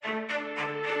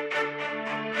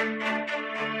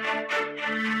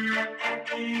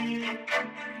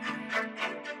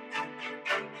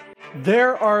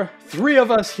There are three of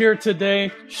us here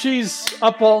today. She's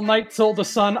up all night till the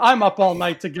sun. I'm up all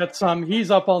night to get some.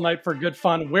 He's up all night for good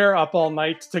fun. We're up all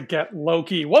night to get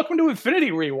Loki. Welcome to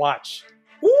Infinity Rewatch.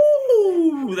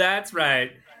 Woo! That's right.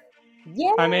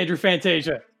 Yeah. I'm Andrew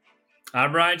Fantasia.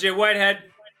 I'm Ryan J. Whitehead.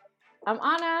 I'm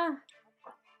Anna.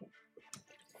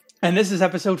 And this is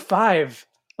episode 5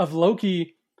 of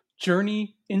Loki,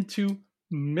 Journey into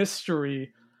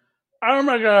Mystery. Oh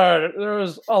my god, there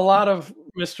was a lot of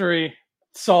mystery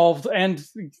solved and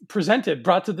presented,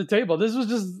 brought to the table. This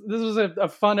was a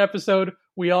fun episode.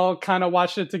 We all kind of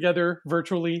watched it together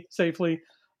virtually, safely.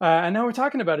 And now we're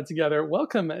talking about it together.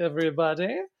 Welcome,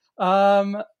 everybody.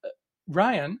 Ryan.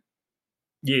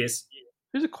 Yes.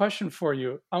 Here's a question for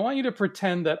you. I want you to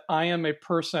pretend that I am a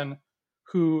person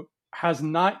who has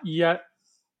not yet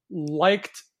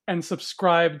liked and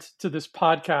subscribed to this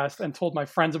podcast and told my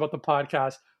friends about the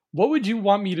podcast. What would you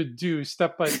want me to do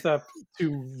step by step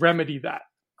to remedy that?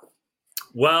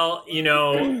 Well,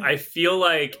 I feel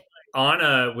like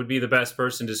Anna would be the best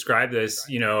person to describe this,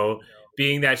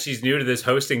 being that she's new to this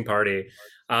hosting party.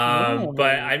 But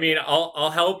I mean,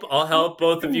 I'll help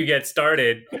both of you get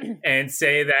started and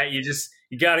say that you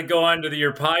got to go onto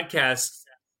your podcast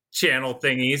channel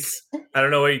thingies. I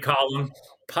don't know what you call them,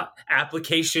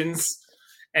 applications.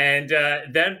 And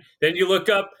then you look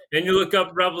up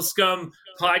Rebel Scum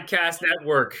Podcast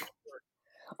Network.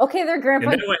 Okay, there,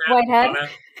 Grandpa Whitehead.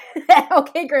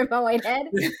 Okay, Grandpa Whitehead.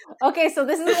 Okay, so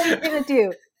this is what you're gonna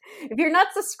do. If you're not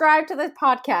subscribed to the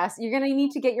podcast, you're gonna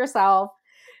need to get yourself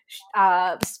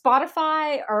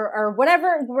Spotify or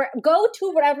whatever. Go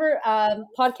to whatever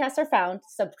podcasts are found.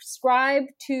 Subscribe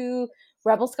to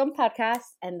Rebel Scum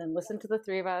Podcast, and then listen to the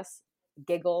three of us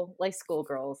giggle like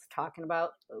schoolgirls talking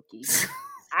about Loki.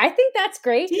 I think that's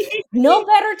great. No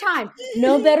better time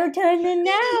than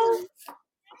now.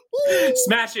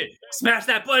 Smash it. Smash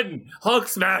that button. Hulk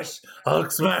smash.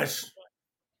 Hulk smash.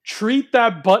 Treat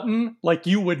that button like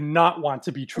you would not want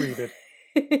to be treated.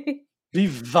 Be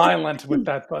violent with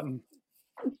that button.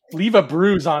 Leave a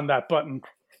bruise on that button.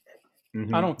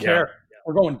 Mm-hmm. I don't care. Yeah.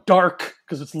 We're going dark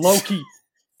because it's Loki.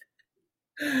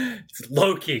 It's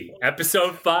Loki.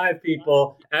 Episode 5,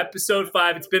 people. Episode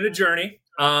 5. It's been a journey.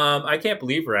 I can't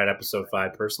believe we're at episode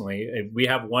 5 personally. We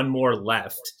have one more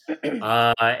left.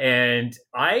 And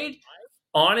I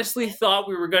honestly thought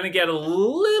we were going to get a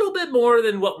little bit more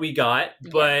than what we got,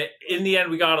 but in the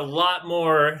end we got a lot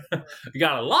more. We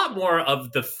got a lot more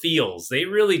of the feels. They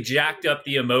really jacked up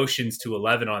the emotions to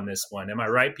 11 on this one. Am I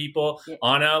right, people? Yeah.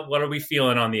 Anna, what are we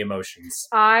feeling on the emotions?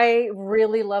 I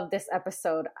really love this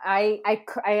episode. I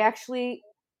actually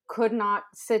could not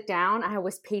sit down. I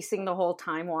was pacing the whole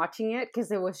time watching it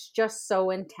because it was just so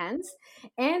intense.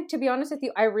 And to be honest with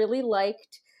you, I really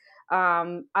liked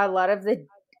a lot of the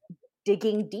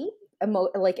digging deep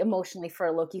emotionally for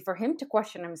Loki, for him to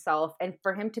question himself and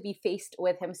for him to be faced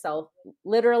with himself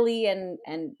literally and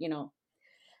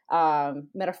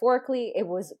metaphorically. It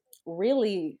was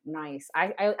really nice.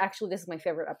 I actually, this is my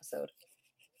favorite episode.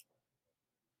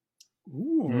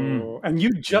 Ooh. And you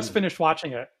just finished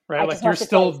watching it, right? Like you're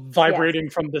still vibrating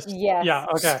from this. Yes. Yeah.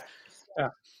 Okay.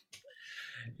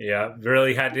 Yeah.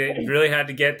 Really had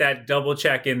to get that double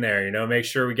check in there, make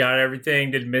sure we got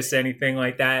everything, didn't miss anything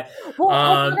like that.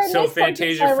 Well, so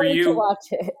Fantasia, for you. To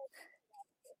watch it.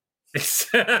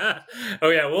 Oh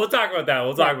yeah, we'll talk about that.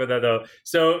 We'll talk about that though.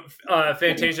 So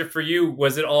Fantasia, for you,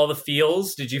 was it all the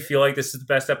feels? Did you feel like this is the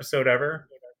best episode ever?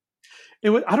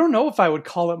 I don't know if I would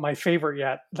call it my favorite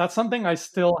yet. That's something I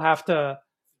still have to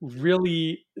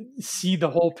really see the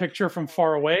whole picture from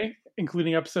far away,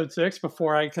 including episode 6,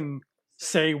 before I can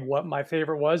say what my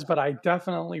favorite was. But I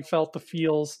definitely felt the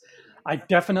feels. I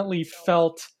definitely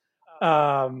felt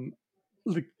the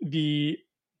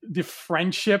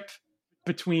friendship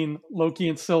between Loki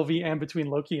and Sylvie and between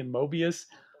Loki and Mobius.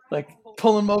 Like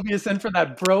pulling Mobius in for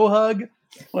that bro hug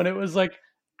when it was like,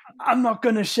 I'm not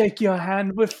going to shake your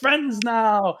hand. We're friends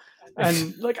now.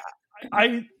 And like,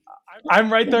 I'm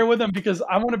right there with him because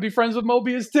I want to be friends with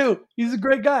Mobius too. He's a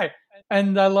great guy.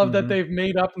 And I love that they've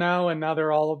made up now. And now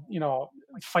they're all,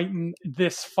 fighting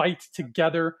this fight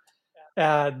together.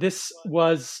 This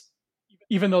was,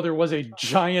 even though there was a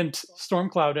giant storm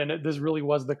cloud in it, this really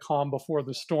was the calm before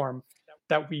the storm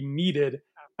that we needed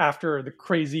after the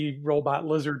crazy robot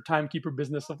lizard timekeeper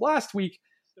business of last week.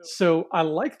 So I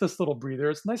like this little breather.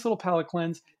 It's a nice little palate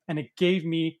cleanse, and it gave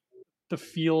me the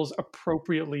feels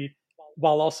appropriately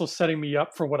while also setting me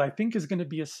up for what I think is going to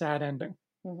be a sad ending.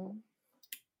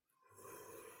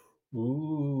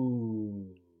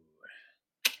 Ooh.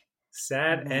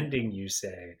 Sad ending, you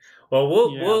say? Well,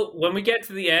 we'll when we get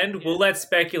to the end, we'll let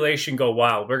speculation go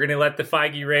wild. We're gonna let the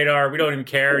Feige radar. We don't even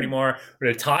care anymore. We're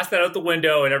gonna toss that out the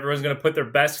window, and everyone's gonna put their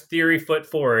best theory foot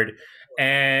forward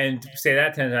and say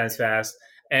that 10 times fast.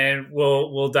 And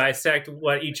we'll dissect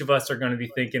what each of us are going to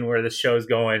be thinking where the show's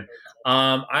going.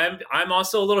 I'm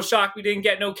also a little shocked we didn't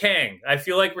get no Kang. I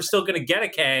feel like we're still going to get a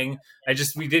Kang.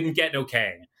 We didn't get no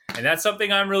Kang, and that's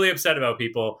something I'm really upset about,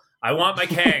 people. I want my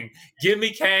Kang. Give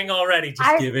me Kang already.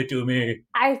 Give it to me.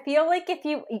 I feel like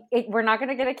we're not going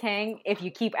to get a Kang if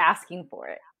you keep asking for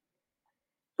it.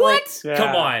 What? Yeah.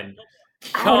 Come on.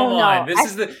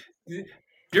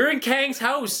 You're in Kang's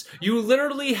house. You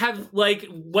literally have like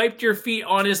wiped your feet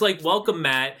on his like welcome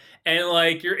mat, and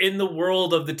like you're in the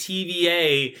world of the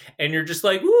TVA, and you're just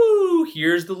like, woo,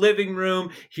 here's the living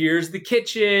room, here's the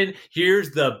kitchen,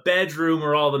 here's the bedroom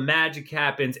where all the magic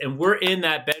happens, and we're in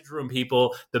that bedroom,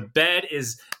 people. The bed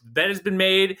has been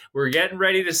made. We're getting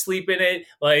ready to sleep in it.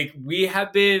 Like, we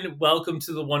have been welcomed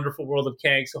to the wonderful world of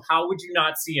Kang. So how would you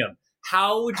not see him?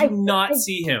 How would you not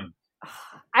see him?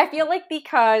 I feel like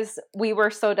because we were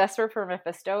so desperate for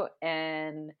Mephisto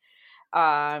and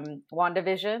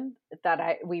WandaVision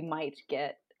that we might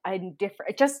get a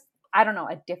different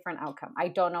outcome. I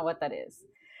don't know what that is.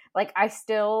 Like, I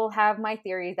still have my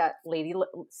theory that Lady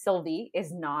Sylvie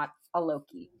is not a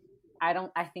Loki. I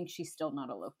think she's still not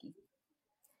a Loki.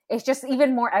 It's just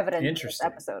even more evident in this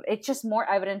episode. It's just more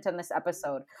evident in this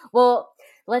episode. Well,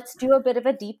 let's do a bit of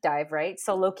a deep dive, right?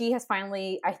 So Loki has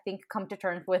finally, I think, come to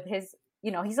terms with his,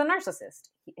 he's a narcissist.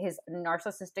 His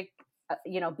narcissistic,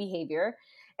 behavior,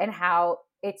 and how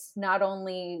it's not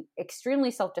only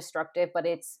extremely self-destructive, but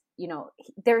it's, he will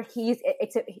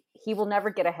never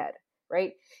get ahead,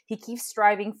 right? He keeps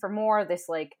striving for more, this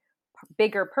like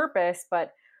bigger purpose,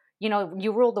 but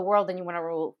you rule the world and you want to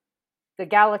rule the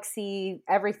galaxy,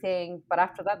 everything, but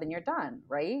after that, then you're done,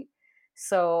 right?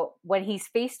 So when he's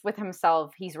faced with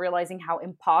himself, he's realizing how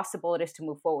impossible it is to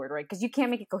move forward, right? Because you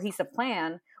can't make a cohesive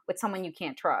plan with someone you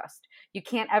can't trust. You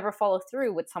can't ever follow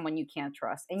through with someone you can't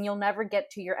trust. And you'll never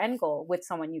get to your end goal with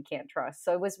someone you can't trust.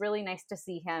 So it was really nice to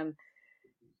see him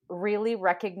really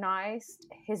recognize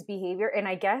his behavior. And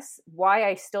I guess why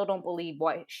I still don't believe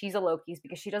why she's a Loki is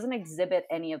because she doesn't exhibit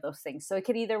any of those things. So it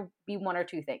could either be one or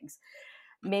two things.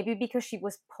 Maybe because she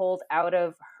was pulled out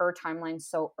of her timeline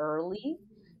so early,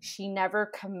 she never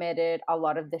committed a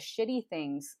lot of the shitty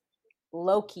things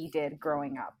Loki did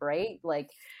growing up, right?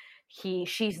 Like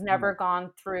she's never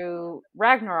gone through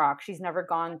Ragnarok. She's never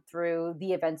gone through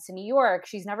the events in New York.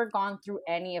 She's never gone through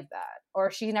any of that.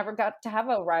 Or she never got to have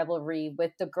a rivalry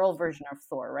with the girl version of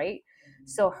Thor, right?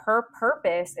 So her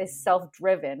purpose is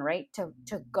self-driven, right? To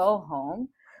go home,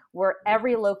 where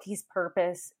every Loki's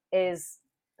purpose is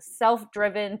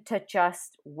self-driven to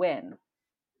just win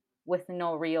with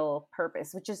no real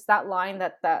purpose, which is that line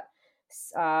that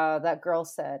girl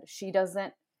said. She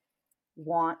doesn't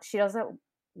want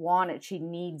it, she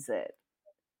needs it.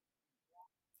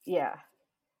 Yeah.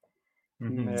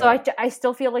 Mm-hmm. So I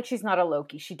still feel like she's not a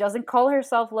Loki. She doesn't call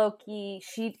herself Loki.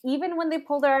 She, even when they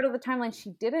pulled her out of the timeline,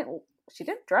 she didn't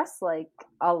dress like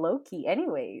a Loki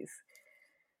anyways.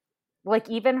 Like,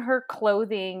 even her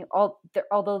clothing,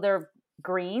 although they're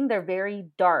green, they're very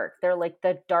dark. They're like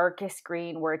the darkest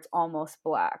green where it's almost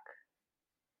black.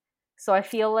 So I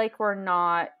feel like we're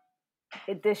not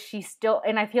she's still,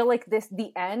 and I feel like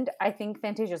the end, I think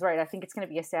Fantasia's right. I think it's going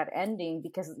to be a sad ending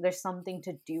because there's something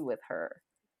to do with her.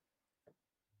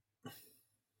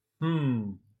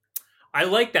 I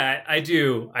like that. I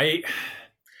do. I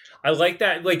like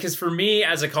that. Like, because for me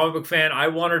as a comic book fan, I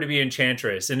want her to be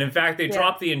Enchantress. And in fact, they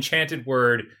dropped the enchanted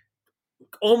word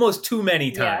almost too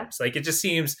many times. Like, it just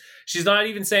seems she's not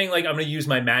even saying like, I'm going to use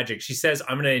my magic. She says,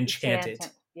 I'm going to enchant it.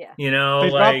 Yeah. They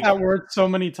dropped that word so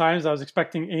many times. I was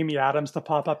expecting Amy Adams to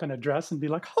pop up in a dress and be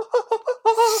like,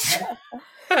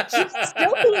 she'd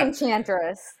still be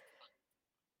Enchantress.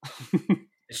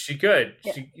 She could.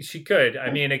 Yeah. She could.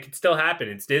 I mean, it could still happen.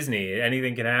 It's Disney.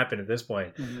 Anything can happen at this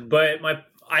point. Mm-hmm. But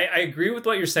I agree with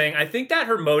what you're saying. I think that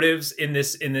her motives in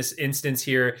this instance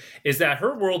here is that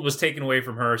her world was taken away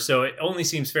from her, so it only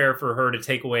seems fair for her to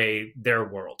take away their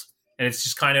world. And it's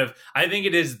just kind of, I think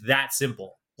it is that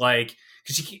simple. Like,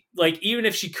 because even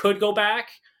if she could go back,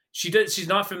 she's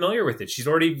not familiar with it. She's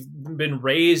already been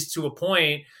raised to a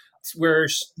point where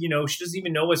she doesn't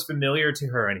even know what's familiar to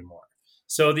her anymore.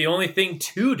 So the only thing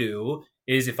to do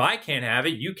is, if I can't have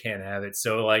it, you can't have it.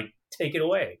 So like, take it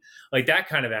away, like that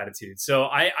kind of attitude. So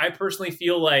I personally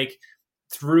feel like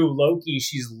through Loki,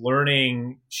 she's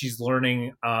learning,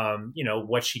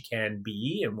 what she can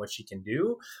be and what she can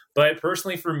do. But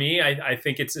personally for me, I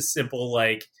think it's a simple,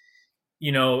 like,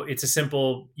 it's a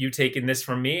simple, you taking this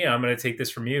from me, I'm going to take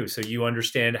this from you. So you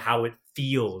understand how it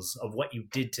feels of what you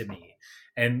did to me.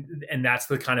 And that's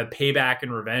the kind of payback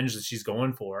and revenge that she's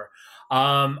going for.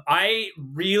 I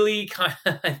really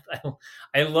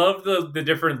I love the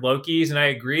different Lokis, and I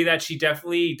agree that she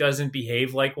definitely doesn't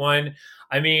behave like one.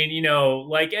 I mean,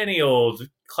 like any old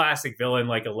classic villain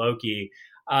like a Loki,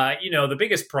 the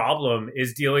biggest problem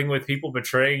is dealing with people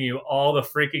betraying you all the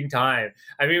freaking time.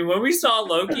 I mean, when we saw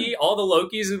Loki, all the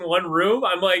Lokis in one room,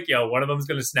 I'm like, one of them's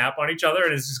going to snap on each other,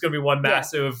 and it's just going to be one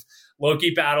massive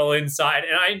Loki battle inside.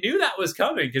 And I knew that was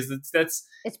coming because that's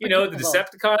the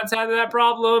Decepticons had that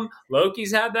problem.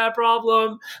 Loki's had that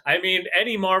problem. I mean,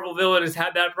 any Marvel villain has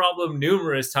had that problem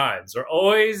numerous times. They're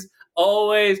always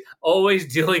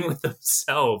dealing with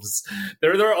themselves.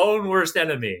 They're their own worst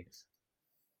enemy.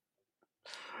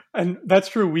 And that's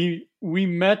true. We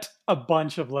met a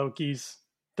bunch of Lokis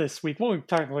this week. Well, we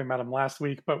technically met them last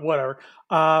week, but whatever.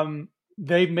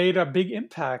 They made a big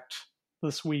impact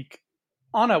this week.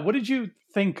 Anna, what did you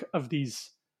think of these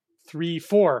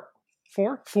four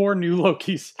new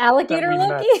Lokis? Alligator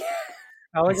Loki?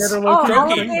 Alligator Loki.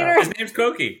 Alligator. His name's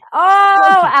Koki.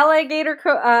 Alligator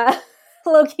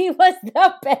Loki was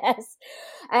the best.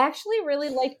 I actually really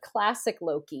liked classic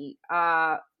Loki.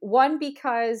 One,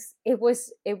 because it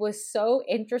was so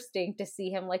interesting to see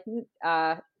him like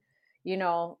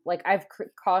I've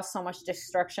caused so much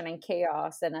destruction and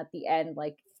chaos, and at the end,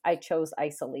 like, I chose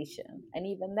isolation. And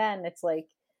even then, it's like,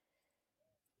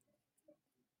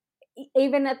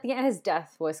 even at the end, his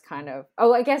death was kind of,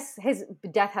 I guess his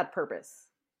death had purpose,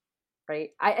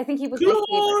 right? I think he was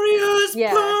glorious my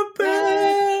favorite.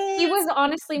 purpose. He was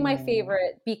honestly my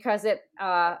favorite because it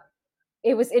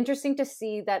was interesting to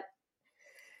see that,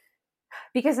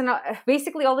 because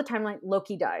basically all the time, like,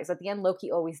 Loki dies. At the end,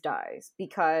 Loki always dies,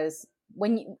 because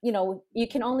when you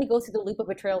can only go through the loop of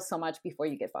betrayal so much before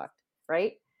you get fucked,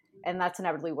 right? And that's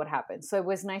inevitably what happens. So it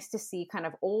was nice to see kind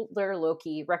of older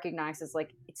Loki recognizes,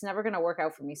 like, it's never going to work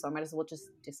out for me, so I might as well just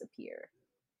disappear.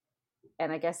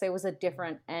 And I guess it was a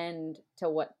different end to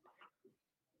what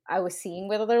I was seeing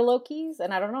with other Lokis.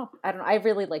 And I don't know. I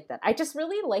really like that. I just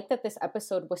really like that this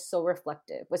episode was so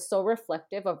reflective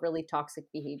of really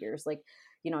toxic behaviors, like,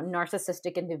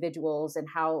 narcissistic individuals, and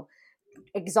how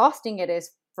exhausting it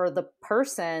is for the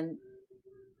person,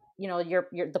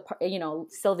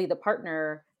 Sylvie the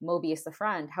partner, Mobius the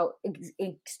friend, how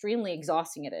extremely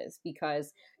exhausting it is,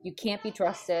 because you can't be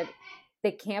trusted.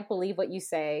 They can't believe what you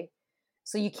say,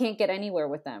 so you can't get anywhere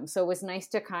with them. So it was nice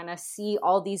to kind of see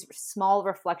all these small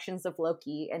reflections of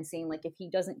Loki, and seeing, like, if he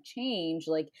doesn't change,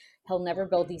 like, he'll never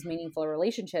build these meaningful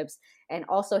relationships, and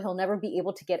also he'll never be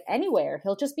able to get anywhere.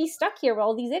 He'll just be stuck here with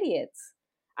all these idiots.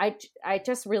 I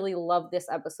just really loved this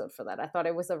episode for that. I thought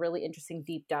it was a really interesting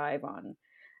deep dive on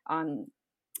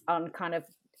kind of,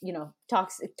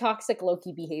 toxic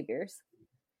Loki behaviors.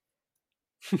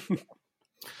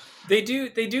 They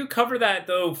do cover that,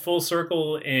 though, full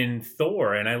circle in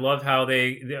Thor, and I love how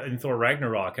in Thor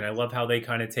Ragnarok, and I love how they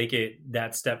kind of take it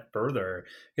that step further,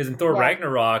 because in Thor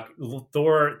Ragnarok,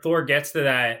 Thor gets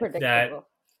to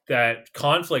that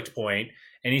conflict point,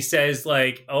 and he says,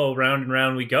 like, oh, round and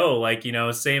round we go, like,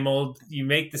 same old, you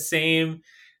make the same,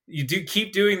 you do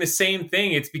keep doing the same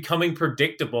thing, it's becoming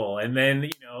predictable, and then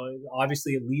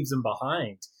obviously it leaves him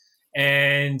behind,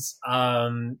 and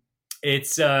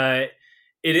it's a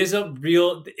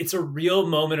real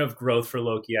moment of growth for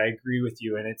Loki. I agree with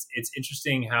you, and it's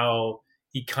interesting how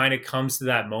he kind of comes to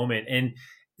that moment, and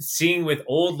seeing with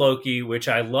old Loki, which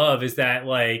I love, is that,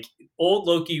 like, old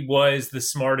Loki was the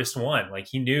smartest one, like,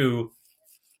 he knew.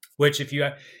 Which, if you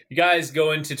guys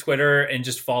go into Twitter and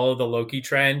just follow the Loki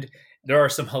trend, there are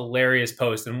some hilarious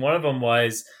posts, and one of them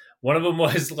was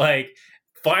like,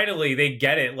 finally they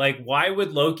get it. Like, why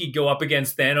would Loki go up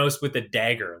against Thanos with a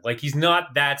dagger? Like, he's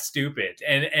not that stupid.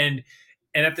 And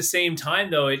at the same time,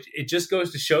 though, it just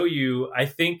goes to show you, I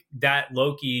think that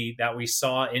Loki that we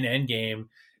saw in Endgame,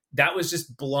 that was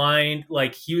just blind.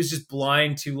 Like, he was just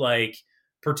blind to, like,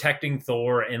 protecting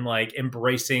Thor and, like,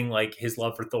 embracing, like, his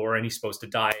love for Thor, and he's supposed to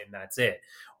die, and that's it.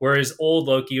 Whereas old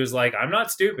Loki was like, I'm not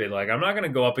stupid. Like, I'm not going to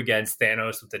go up against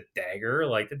Thanos with a dagger.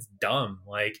 Like, that's dumb.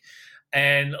 Like,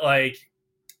 and, like,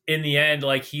 in the end,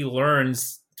 like, he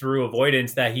learns through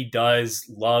avoidance that he does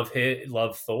love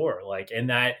Thor, like, and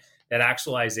that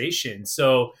actualization.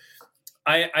 So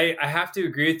I have to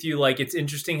agree with you. Like, it's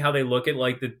interesting how they look at,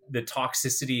 like, the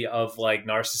toxicity of, like,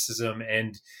 narcissism,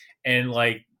 and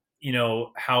like,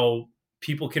 how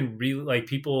people can really, like,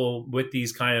 people with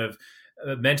these kind of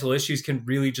mental issues can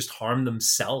really just harm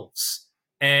themselves.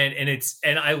 And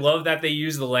I love that they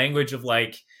use the language of,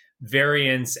 like,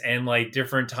 variants and like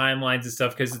different timelines and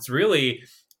stuff, because it's really,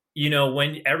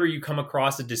 whenever you come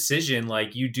across a decision,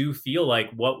 like you do feel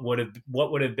like what would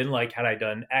have been like had I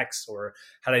done X or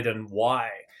had I done Y.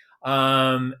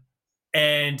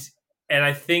 And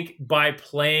I think by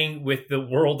playing with the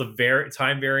world of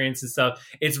time variance and stuff,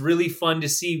 it's really fun to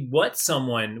see what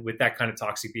someone with that kind of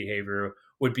toxic behavior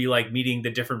would be like, meeting the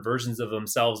different versions of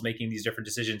themselves, making these different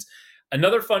decisions.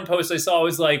 Another fun post I saw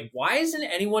was like, why isn't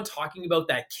anyone talking about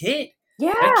that kid?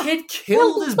 Yeah. That kid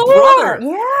killed his Thor. brother.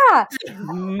 Yeah.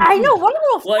 I know. What a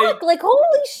little fuck. Like,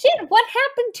 holy shit, what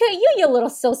happened to you, you little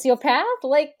sociopath?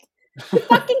 Like, you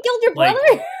fucking killed your brother?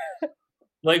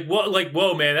 Like, what? Like,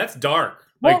 whoa, man, that's dark.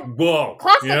 Like, whoa.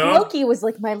 Classic Loki was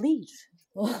like, my liege.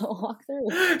 Walk through.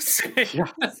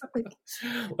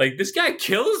 Like, this guy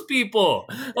kills people.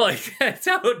 Like, that's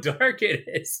how dark it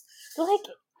is. Like,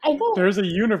 I know. There's a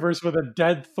universe with a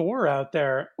dead Thor out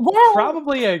there. Well,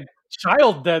 probably a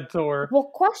child dead Thor. Well,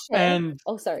 question. And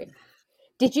sorry.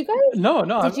 Did you guys? No.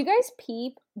 Did you guys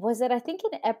peep? Was it? I think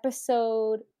an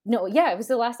episode. No, yeah, it was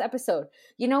the last episode.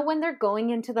 You know when they're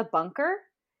going into the bunker,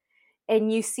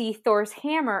 and you see Thor's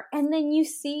hammer, and then you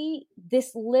see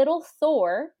this little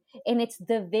Thor, and it's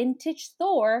the vintage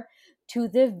Thor to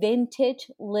the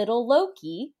vintage little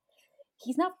Loki.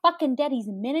 He's not fucking dead. He's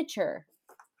miniature.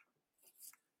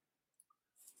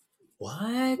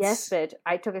 What? Yes, bitch.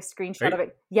 I took a screenshot of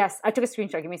it. Yes, I took a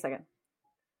screenshot. Give me a second.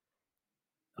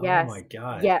 Yes. Oh my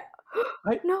god. Yeah.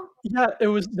 No. Yeah, it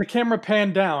was the camera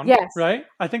panned down. Yes. Right?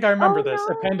 I think I remember this.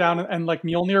 No. It panned down and like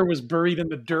Mjolnir was buried in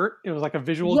the dirt. It was like a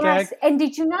visual gag. And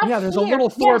did you not? Yeah, there's a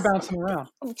little Thor bouncing around.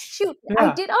 Oh, shoot. Yeah.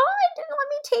 I didn't let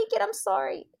me take it. I'm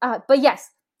sorry. But yes.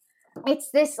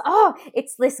 It's this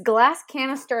glass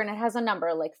canister, and it has a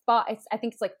number like I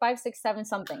think it's like 5, 6, 7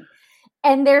 something.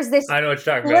 And there's this I know what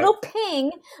you're talking little about.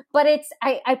 ping, but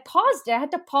I paused it. I had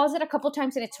to pause it a couple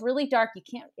times, and it's really dark.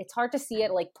 It's hard to see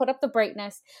it. Like, put up the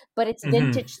brightness, but it's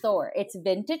vintage Thor. It's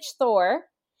vintage Thor,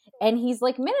 and he's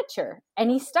like miniature,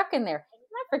 and he's stuck in there. He's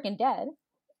not freaking dead.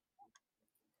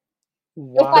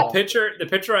 Wow. The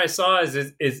picture I saw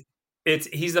is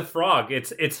he's a frog.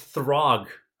 It's Throg.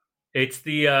 It's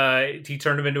he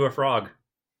turned him into a frog.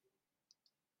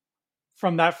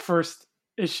 From that first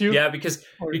issue? Yeah, because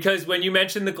when you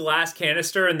mentioned the glass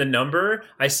canister and the number,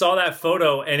 I saw that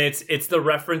photo, and it's the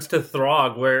reference to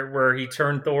Throg where he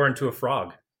turned Thor into a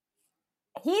frog.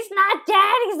 He's not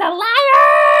dead. He's a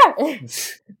liar.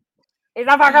 He's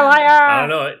a fucking liar. I don't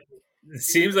know. It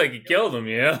seems like he killed him,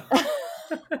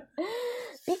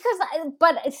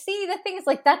 But see, the thing is,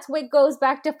 like, that's what goes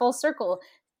back to full circle.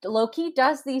 Loki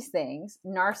does these things.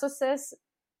 Narcissists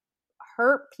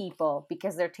hurt people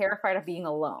because they're terrified of being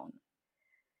alone.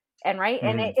 And right,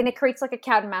 and it creates like a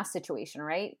cat and mouse situation,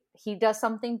 right? He does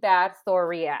something bad, Thor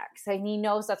reacts, and he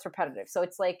knows that's repetitive. So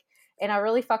it's like, in a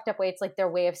really fucked up way, it's like their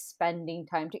way of spending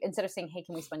time. Instead of saying, "Hey,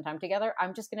 can we spend time together?"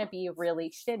 I'm just gonna be really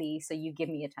shitty, so you give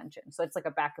me attention. So it's like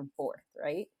a back and forth,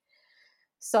 right?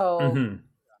 So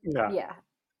yeah,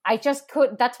 I just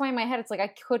could. That's why in my head, it's like I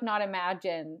could not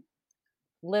imagine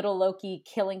little Loki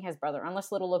killing his brother,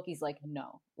 unless little Loki's like,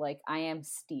 no, like, I am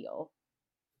steel.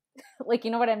 Like,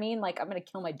 you know what I mean? Like, I'm gonna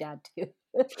kill my dad too.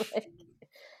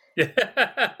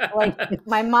 like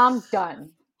my mom's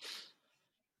done.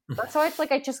 So it's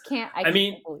like I just can't. I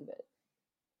can't believe it.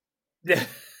 Yeah,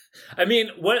 I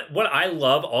mean, what I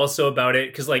love also about it,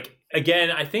 because like,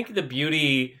 again, I think the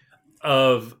beauty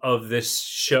of this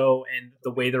show and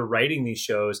the way they're writing these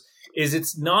shows is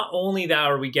it's not only that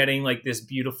are we getting like this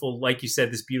beautiful, like you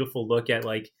said, this beautiful look at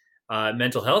like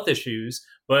mental health issues,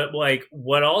 but like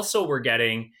what also we're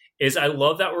getting is I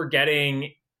love that we're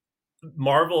getting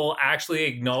Marvel actually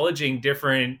acknowledging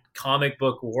different comic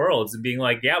book worlds and being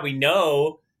like, yeah, we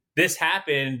know this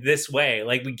happened this way.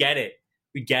 Like, we get it.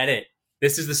 We get it.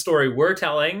 This is the story we're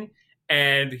telling.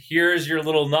 And here's your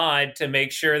little nod to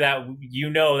make sure that you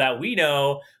know that we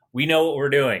know what we're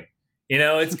doing. You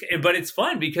know, but it's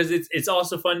fun because it's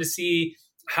also fun to see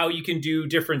how you can do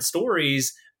different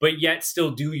stories, but yet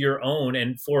still do your own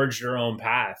and forge your own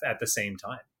path at the same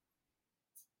time.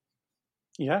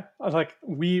 Yeah, like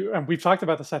we've talked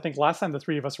about this, I think last time the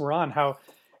three of us were on, how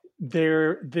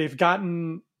they've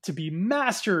gotten to be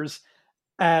masters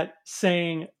at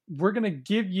saying, we're going to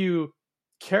give you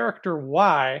character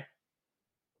Y,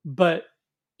 but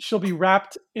she'll be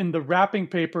wrapped in the wrapping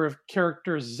paper of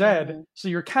character Z. Mm-hmm. So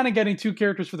you're kind of getting two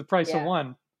characters for the price of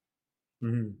one.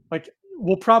 Mm-hmm. Like,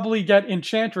 we'll probably get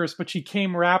Enchantress, but she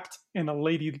came wrapped in a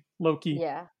Lady Loki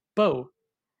bow.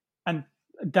 And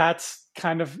that's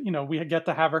kind of, we get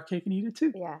to have our cake and eat it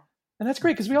too. Yeah. And that's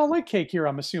great because we all like cake here,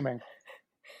 I'm assuming.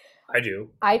 I do.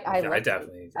 I love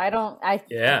definitely. Cake. I don't.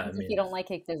 Yeah, if you don't like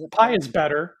cake, there's a Pie is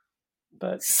better,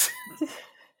 but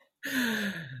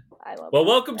I love. Well,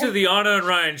 welcome to the Anna and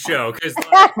Ryan show, because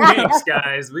cakes,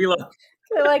 guys, we love.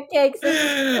 I like cakes.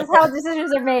 This is how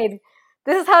decisions are made.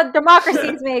 This is how democracy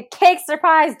is made. Cakes or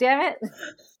pies, damn it.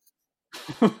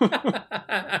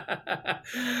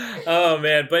 Oh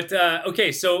man, but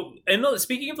okay, so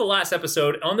speaking of the last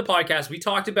episode on the podcast, we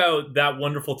talked about that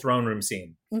wonderful throne room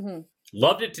scene. Mm-hmm.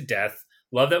 Loved it to death.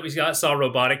 Love that we saw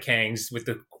robotic Kangs with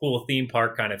the cool theme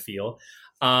park kind of feel.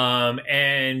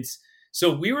 And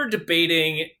so we were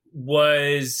debating,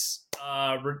 was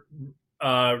Renova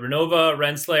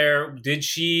Renslayer,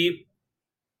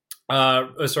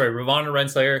 Ravonna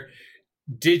Renslayer,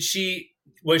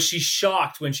 was she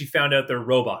shocked when she found out they're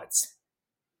robots?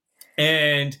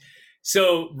 And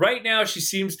so right now she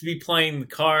seems to be playing the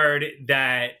card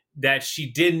that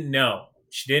she didn't know.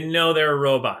 She didn't know they were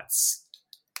robots.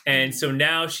 And so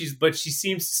now she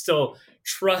seems to still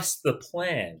trust the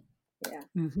plan. Yeah.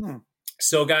 Mm-hmm.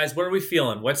 So guys, what are we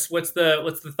feeling? What's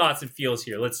the thoughts and feels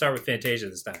here? Let's start with Fantasia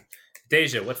this time.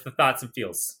 Fantasia, what's the thoughts and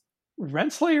feels?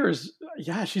 Renslayer is,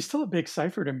 she's still a big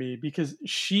cipher to me because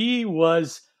she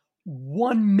was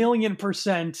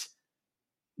 1,000,000%,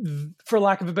 for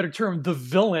lack of a better term, the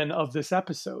villain of this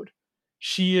episode.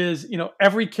 She is,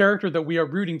 every character that we are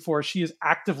rooting for, she is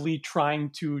actively trying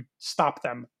to stop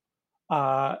them.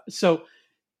 So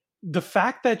the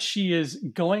fact that she is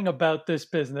going about this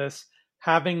business,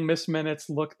 having Miss Minutes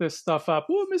look this stuff up.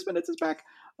 Oh, Miss Minutes is back.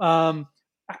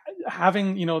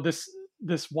 Having,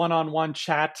 this one-on-one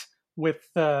chat with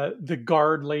the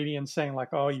guard lady and saying like,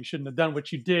 oh, you shouldn't have done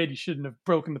what you did. You shouldn't have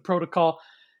broken the protocol.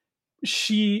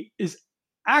 She is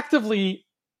actively,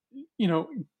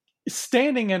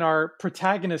 standing in our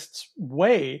protagonist's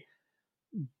way,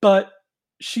 but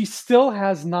she still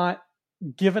has not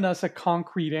given us a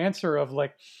concrete answer of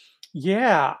like,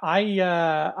 yeah,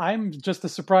 I'm just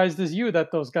as surprised as you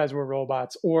that those guys were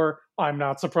robots, or I'm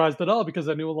not surprised at all because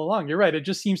I knew all along. You're right. It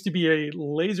just seems to be a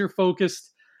laser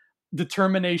focused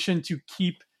determination to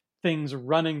keep things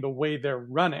running the way they're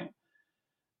running.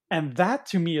 And that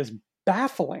to me is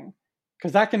baffling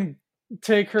because that can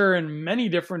take her in many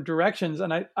different directions.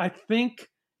 And I think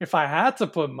if I had to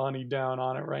put money down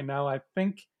on it right now, I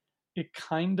think it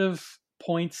kind of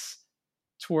points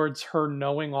towards her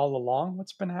knowing all along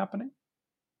what's been happening.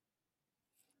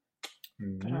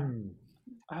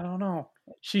 I don't know.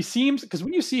 She seems, because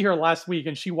when you see her last week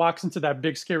and she walks into that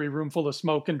big scary room full of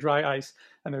smoke and dry ice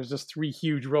and there's just 3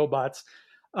 huge robots,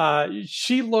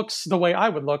 she looks the way I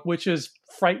would look, which is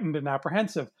frightened and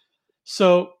apprehensive.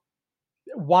 So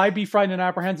why be frightened and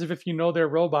apprehensive if you know they're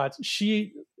robots?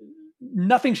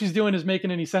 Nothing she's doing is making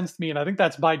any sense to me, and I think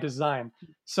that's by design.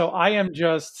 So I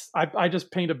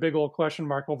just paint a big old question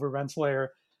mark over Renslayer,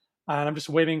 and I'm just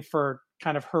waiting for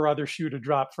kind of her other shoe to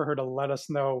drop for her to let us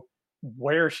know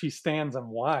where she stands and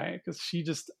why. Because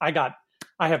I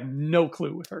have no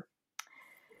clue with her.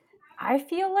 I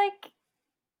feel like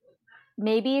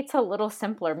maybe it's a little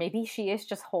simpler. Maybe she is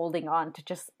just holding on to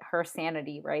just her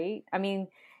sanity, right? I mean,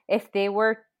 if they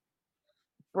were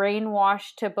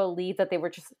brainwashed to believe that they were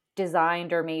just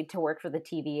designed or made to work for the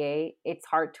TVA, it's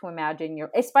hard to imagine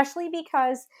especially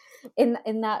because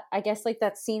in that, I guess, like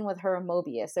that scene with her and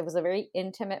Mobius, it was a very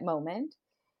intimate moment.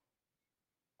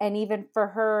 And even for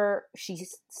her,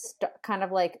 she's kind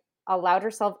of like allowed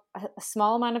herself a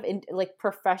small amount of like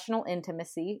professional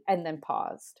intimacy and then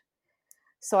paused.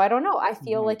 So I don't know. I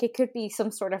feel like it could be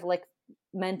some sort of like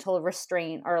mental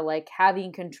restraint or like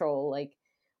having control, like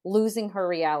losing her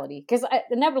reality. Because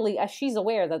inevitably, she's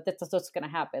aware that that's what's going to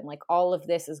happen. Like all of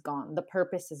this is gone. The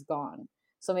purpose is gone.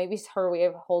 So maybe it's her way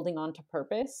of holding on to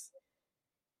purpose.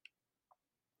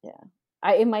 Yeah.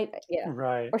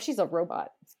 Right. Or she's a robot.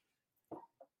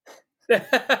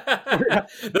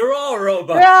 They're all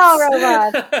robots. They're all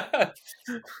robots.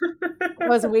 I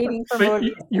was waiting for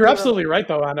You're absolutely right,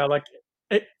 though, Anna. Like,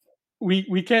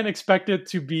 we can't expect it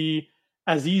to be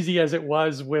as easy as it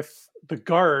was with the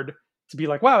guard to be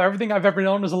like, wow, everything I've ever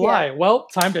known is a lie. Well,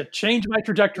 time to change my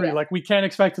trajectory. Yeah. Like, we can't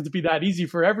expect it to be that easy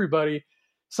for everybody.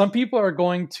 Some people are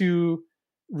going to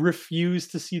refuse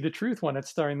to see the truth when it's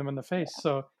staring them in the face. Yeah.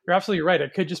 So you're absolutely right.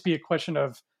 It could just be a question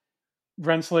of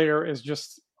Renslayer is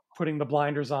just putting the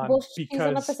blinders on. Well, she's in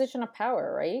a position of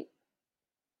power, right?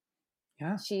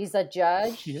 Yeah. She's a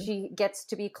judge. She gets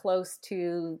to be close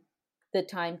to the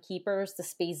timekeepers, the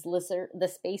space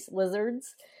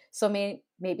lizards. So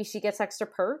maybe she gets extra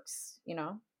perks, you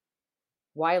know?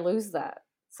 Why lose that?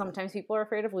 Sometimes people are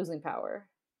afraid of losing power.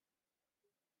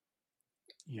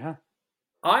 Yeah.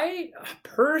 I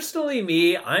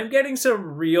personally, I'm getting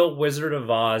some real Wizard of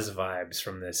Oz vibes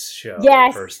from this show.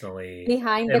 Yes. Personally,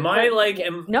 Behind the am I curtain.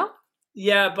 like, No?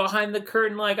 yeah, behind the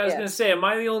curtain? Like I was Yeah. gonna say, am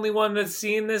I the only one that's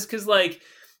seeing this? Because like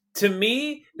to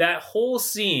me, that whole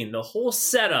scene, the whole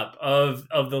setup of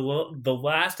the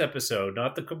last episode,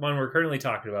 not the one we're currently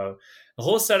talking about, the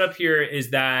whole setup here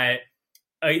is that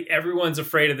everyone's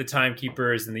afraid of the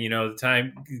timekeepers, and the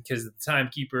time, because the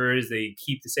timekeepers, they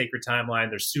keep the sacred timeline.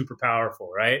 They're super powerful,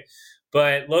 right?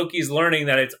 But Loki's learning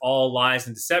that it's all lies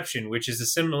and deception, which is a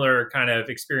similar kind of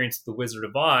experience to the Wizard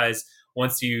of Oz.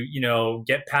 Once you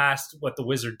get past what the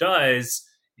wizard does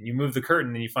and you move the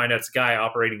curtain, and you find out it's a guy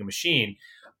operating a machine.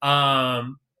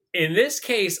 um in this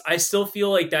case, I still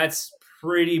feel like that's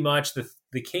pretty much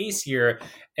the case here,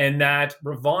 and that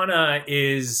Ravonna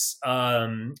is,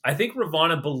 I think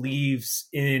Ravonna believes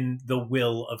in the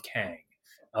will of Kang,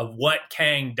 of what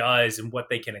Kang does and what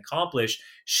they can accomplish.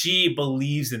 She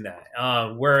believes in that,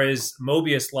 whereas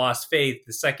Mobius lost faith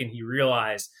the second he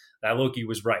realized that Loki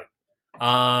was right.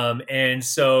 And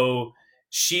so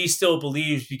she still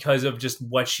believes because of just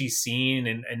what she's seen,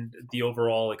 and the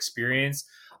overall experience.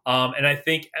 And I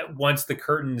think once the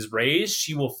curtain is raised,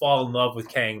 she will fall in love with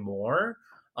Kang more,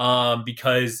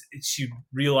 because she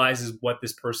realizes what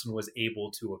this person was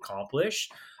able to accomplish.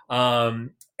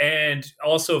 And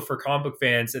also for comic book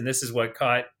fans, and this is what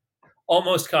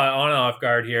almost caught on off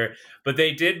guard here, but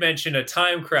they did mention a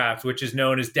time craft, which is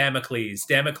known as Damocles.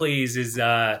 Damocles is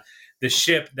the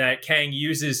ship that Kang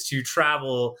uses to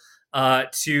travel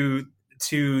to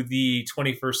the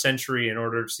 21st century in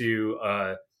order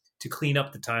to clean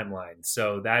up the timeline.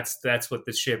 So that's what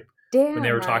the ship. Damn, when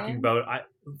they were Ryan. talking about,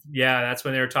 that's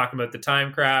when they were talking about the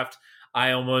time craft.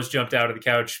 I almost jumped out of the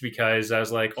couch because I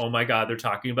was like, "Oh my god, they're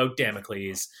talking about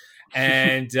Damocles,"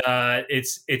 and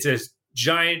it's a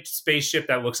giant spaceship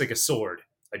that looks like a sword,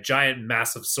 a giant,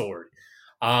 massive sword.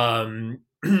 Um,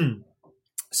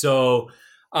 so,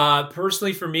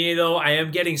 personally, for me though, I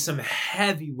am getting some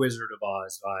heavy Wizard of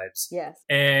Oz vibes. Yes.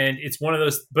 And it's one of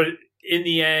those, but in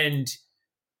the end,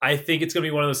 I think it's going to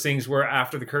be one of those things where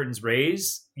after the curtains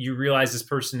raise, you realize this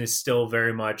person is still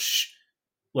very much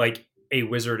like a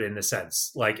wizard, in the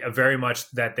sense, like a very much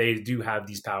that they do have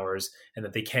these powers and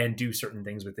that they can do certain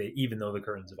things with it, even though the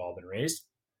curtains have all been raised.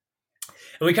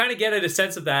 And we kind of get a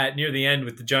sense of that near the end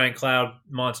with the giant cloud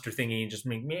monster thingy, and just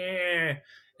meh.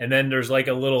 And then there's like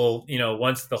a little,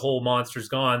 once the whole monster's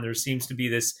gone, there seems to be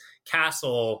this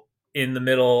castle in the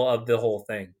middle of the whole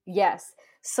thing. Yes.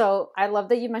 So I love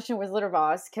that you mentioned Wizard of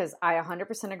Oz, because I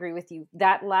 100% agree with you.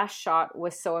 That last shot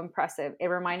was so impressive. It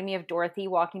reminded me of Dorothy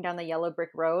walking down the yellow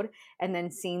brick road and then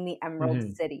seeing the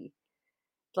Emerald City.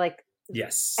 Like,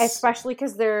 yes, especially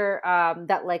because they're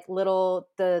that like little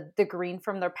the green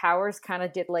from their powers kind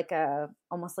of did like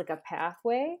almost like a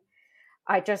pathway.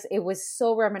 It was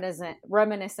so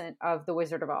reminiscent of the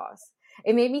Wizard of Oz.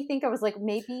 It made me think, I was like,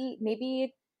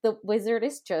 maybe the wizard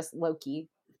is just Loki.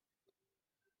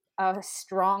 A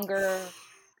stronger,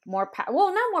 not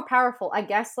more powerful, I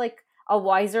guess, like a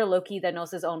wiser Loki that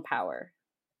knows his own power.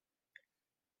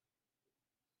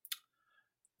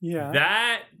 Yeah.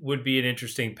 That would be an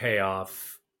interesting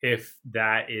payoff if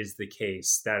that is the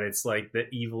case, that it's like the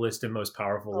evilest and most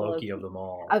powerful Loki of them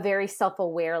all. A very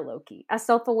self-aware Loki. A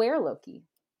self-aware Loki.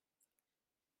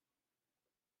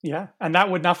 Yeah, and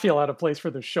that would not feel out of place for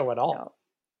the show at all. No.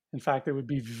 In fact, it would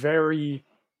be very,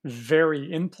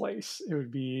 very in place. It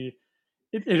would be,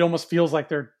 it almost feels like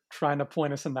they're trying to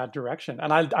point us in that direction.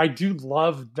 And I do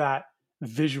love that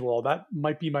visual. That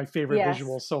might be my favorite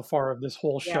visual so far of this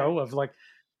whole show, of like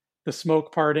the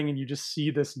smoke parting, and you just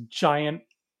see this giant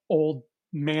old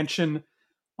mansion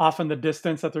off in the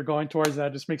distance that they're going towards.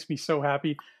 That just makes me so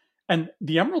happy. And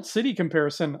the Emerald City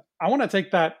comparison, I want to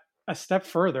take that a step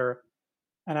further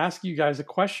and ask you guys a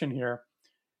question here.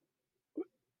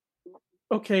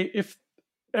 Okay, if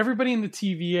everybody in the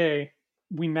TVA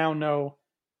we now know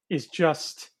is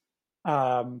just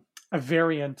a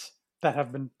variant that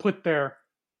have been put there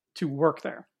to work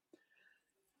there,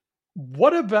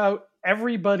 what about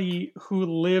everybody who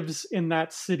lives in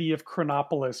that city of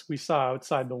Chronopolis we saw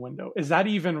outside the window? Is that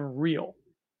even real?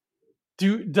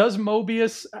 Does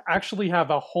Mobius actually have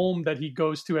a home that he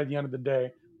goes to at the end of the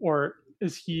day, or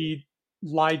is he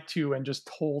lied to and just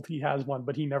told he has one,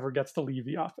 but he never gets to leave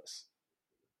the office?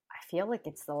 I feel like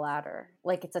it's the latter.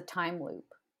 Like it's a time loop.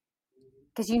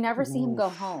 Because you never see him go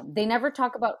home. They never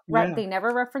talk about, they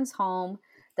never reference home.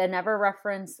 They never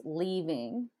reference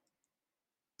leaving.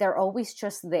 They're always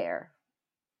just there.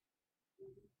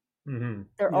 Mm-hmm.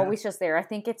 They're always just there. I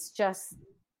think it's just,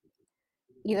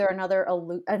 either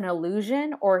an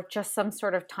illusion or just some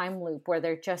sort of time loop where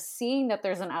they're just seeing that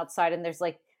there's an outside, and there's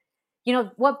like,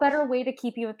 what better way to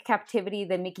keep you in captivity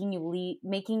than making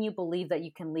you believe that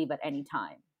you can leave at any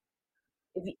time.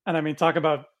 And I mean, talk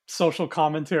about social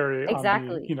commentary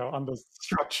Exactly. on the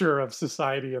structure of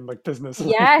society and like business.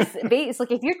 Yes, it's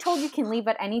like if you're told you can leave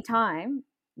at any time,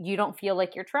 you don't feel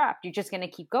like you're trapped. You're just going to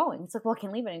keep going. It's like, well, I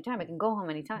can leave at any time. I can go home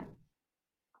anytime.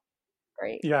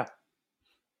 Great. Yeah.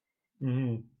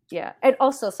 Mm-hmm. Yeah. And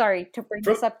also, sorry to bring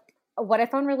this up, what I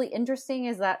found really interesting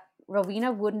is that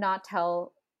Rowena would not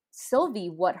tell Sylvie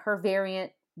what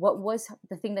was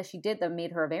the thing that she did that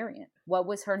made her a variant. What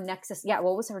was her nexus? Yeah,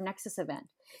 what was her nexus event?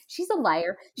 She's a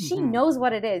liar. She knows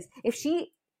what it is. If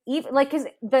she even because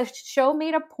the show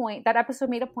made a point, that episode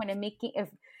made a point in making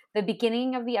the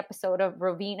beginning of the episode of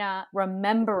Rowena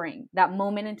remembering that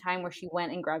moment in time where she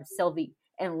went and grabbed Sylvie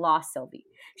and lost Sylvie.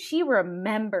 She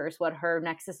remembers what her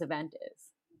nexus event is.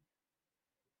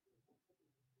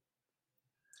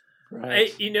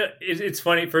 Right. It's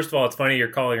funny. First of all, it's funny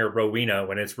you're calling her Rowena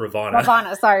when it's Ravonna.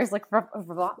 Ravonna, sorry, it's like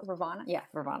Ravonna. Yeah,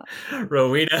 Ravonna.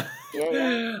 Rowena.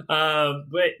 Yeah.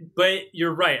 But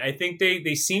you're right. I think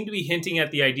they seem to be hinting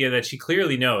at the idea that she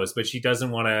clearly knows, but she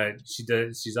doesn't want to.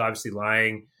 She's obviously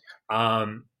lying. I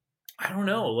don't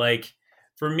know. Like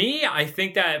for me, I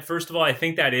think that first of all, I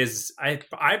think that is. I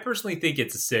personally think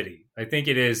it's a city. I think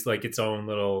it is like its own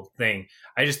little thing.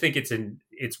 I just think it's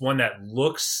one that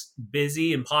looks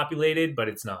busy and populated, but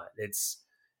it's not. It's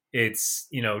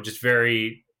just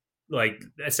very like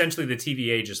essentially the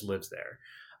TVA just lives there.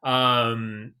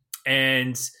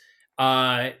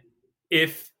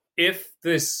 If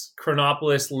this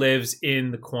Chronopolis lives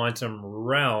in the quantum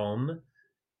realm,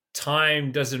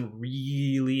 time doesn't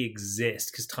really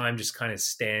exist because time just kind of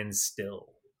stands still.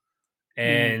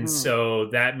 And so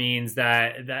that means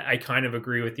that I kind of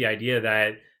agree with the idea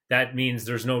that means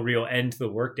there's no real end to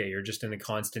the workday. You're just in a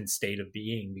constant state of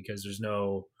being because there's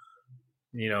no,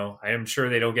 I am sure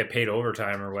they don't get paid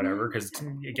overtime or whatever. Because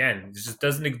again, it just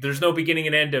there's no beginning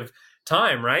and end of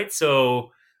time, right?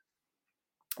 So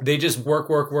they just work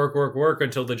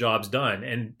until the job's done.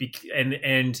 And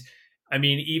I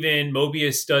mean, even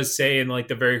Mobius does say in like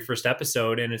the very first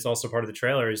episode, and it's also part of the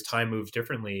trailer, is time moves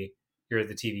differently here at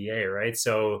the TVA, right?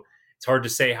 So it's hard to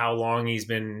say how long he's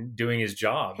been doing his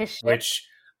job, which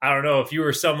I don't know. If you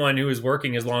were someone who was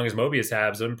working as long as Mobius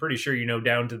has, I'm pretty sure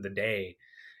down to the day,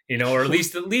 or at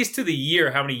least to the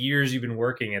year, how many years you've been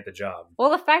working at the job.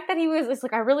 Well, the fact that it's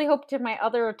like, I really hoped in my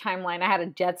other timeline I had a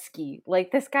jet ski.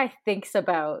 Like, this guy thinks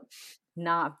about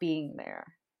not being there.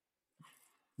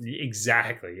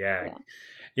 Exactly.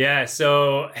 Yeah.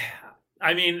 So,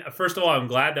 I mean, first of all, I'm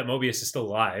glad that Mobius is still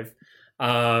alive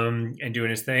and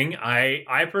doing his thing.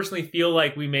 I personally feel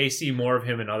like we may see more of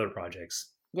him in other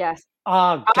projects. Yes.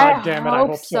 Oh, God damn it. I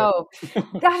hope so.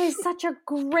 That is such a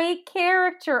great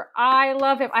character. I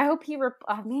love him. I hope he, I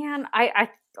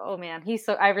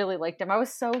really liked him. I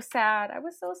was so sad.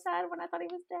 When I thought he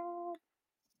was dead.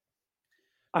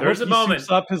 There's a moment.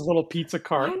 He up his little pizza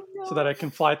cart so that I can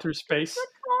fly through space.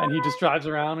 And he just drives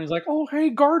around and he's like, oh, hey,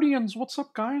 Guardians. What's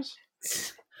up, guys?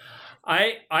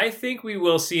 I think we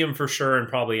will see him for sure in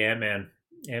probably Ant-Man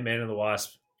and the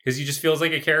Wasp. Because he just feels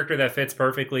like a character that fits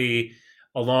perfectly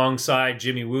alongside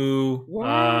Jimmy Woo.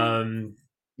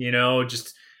 Yeah.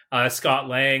 Just Scott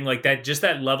Lang. Like that, just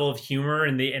that level of humor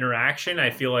and the interaction.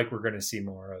 I feel like we're going to see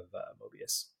more of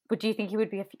Mobius. But do you think he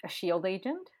would be a S.H.I.E.L.D.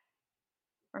 agent?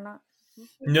 Or not?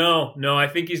 No. I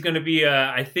think he's going to be.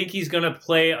 I think he's going to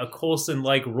play a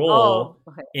Coulson-like role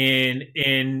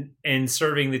in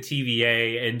serving the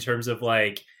TVA in terms of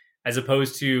like, as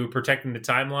opposed to protecting the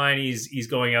timeline. He's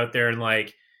going out there and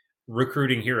like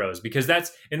recruiting heroes, because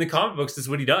that's in the comic books. That's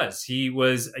what he does. He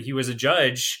was a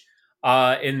judge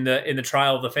in the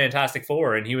trial of the Fantastic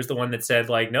Four, and he was the one that said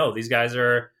like, no, these guys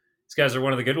are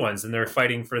one of the good ones, and they're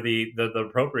fighting for the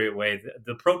appropriate way,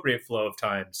 the appropriate flow of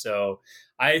time. So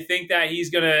I think that he's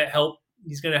going to help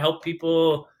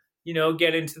people,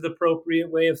 get into the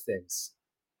appropriate way of things.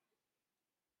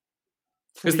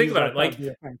 Because think about it, like,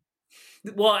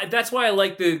 well, that's why I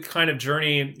like the kind of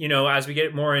journey, as we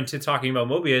get more into talking about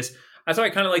Mobius, that's why I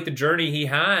kind of like the journey he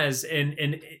has,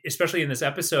 and especially in this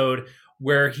episode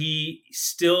where he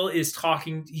still is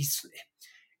talking.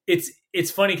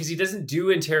 It's funny because he doesn't do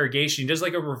interrogation. He does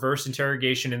like a reverse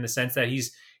interrogation in the sense that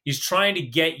he's trying to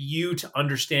get you to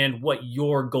understand what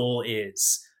your goal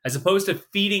is, as opposed to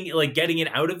getting it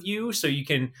out of you so you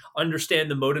can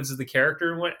understand the motives of the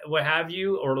character and what have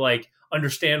you, or like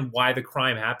understand why the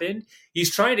crime happened.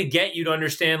 He's trying to get you to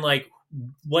understand like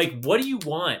what do you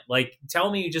want? Like,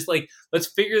 tell me, just like, let's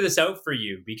figure this out for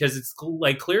you, because it's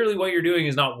like clearly what you're doing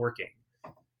is not working.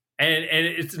 and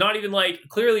it's not even like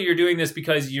clearly you're doing this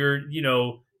because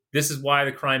this is why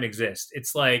the crime exists.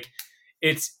 It's like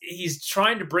he's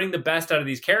trying to bring the best out of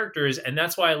these characters, and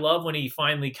that's why I love when he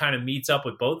finally kind of meets up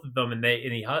with both of them and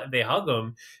they hug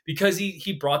him, because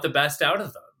he brought the best out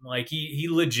of them. Like he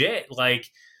legit like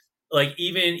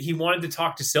even he wanted to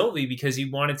talk to Sylvie because he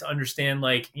wanted to understand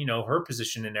her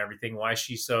position and everything, why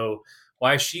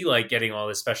is she like getting all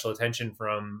this special attention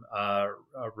from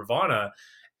Ravonna.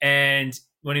 And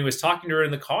when he was talking to her in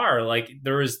the car, like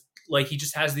there was like he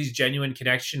just has these genuine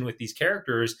connection with these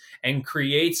characters and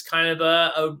creates kind of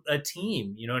a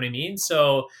team, you know what I mean?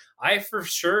 So I for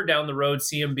sure down the road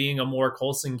see him being a more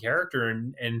Coulson character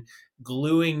and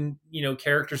gluing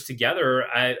characters together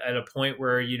at a point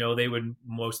where they would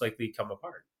most likely come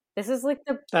apart. This is like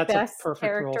the best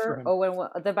character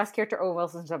the best character Owen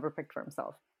Wilson's ever picked for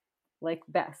himself. Like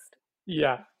best.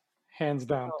 Yeah, hands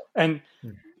down. And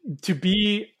to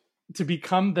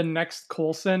become the next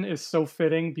Coulson is so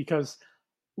fitting because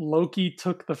Loki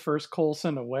took the first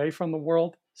Coulson away from the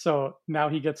world. So now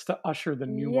he gets to usher the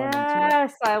new one into it.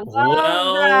 Yes, I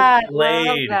love that.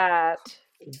 Love that.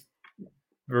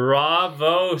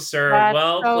 Bravo, sir. That's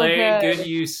well so played. Good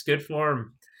use. Good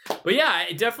form. But yeah,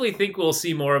 I definitely think we'll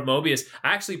see more of Mobius.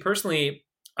 Actually, personally,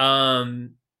 I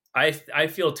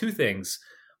feel two things.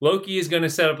 Loki is going to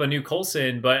set up a new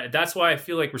Coulson, but that's why I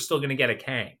feel like we're still going to get a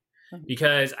Kang.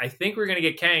 Because I think we're going to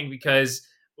get Kang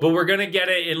but we're going to get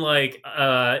it in like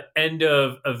end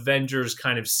of Avengers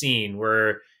kind of scene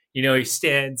where, he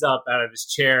stands up out of his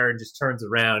chair and just turns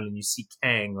around and you see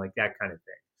Kang, like that kind of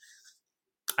thing.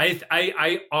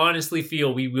 I honestly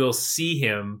feel we will see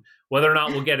him. Whether or not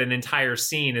we'll get an entire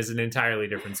scene is an entirely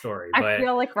different story. But I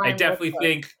feel like Ryan I definitely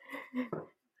think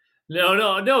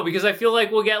no, because I feel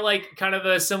like we'll get like kind of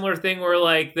a similar thing where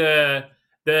like the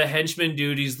henchman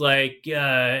dude, he's like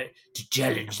to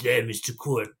challenge them is to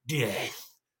court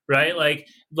death, right? Like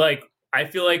I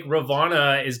feel like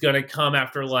Ravonna is gonna come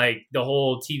after like the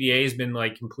whole TVA has been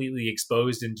like completely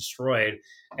exposed and destroyed,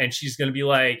 and she's gonna be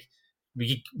like,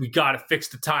 we gotta fix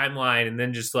the timeline, and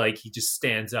then just like he just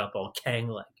stands up all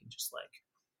Kang-like and just like,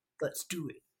 let's do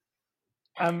it.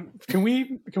 Can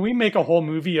we make a whole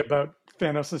movie about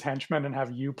Thanos' henchmen and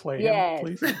have you play him,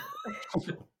 please?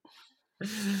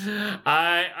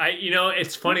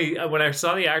 It's funny when I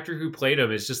saw the actor who played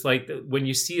him. It's just like when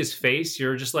you see his face,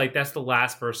 you're just like, that's the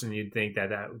last person you'd think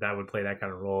that would play that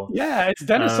kind of role. Yeah, it's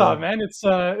Denisov, man. It's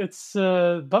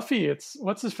Buffy. It's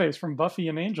what's his face from Buffy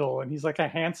and Angel, and he's like a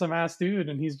handsome ass dude,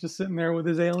 and he's just sitting there with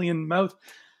his alien mouth.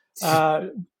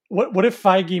 What if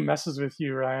Feige messes with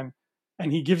you, Ryan,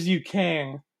 and he gives you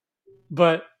Kang,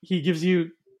 but he gives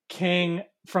you Kang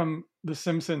from The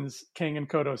Simpsons, Kang and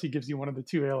Kodos. He gives you one of the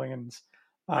two aliens.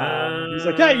 He's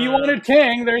like, hey, you wanted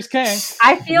Kang, there's Kang.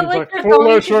 I feel like you're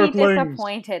going to be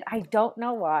disappointed. I don't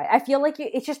know why. I feel like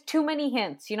it's just too many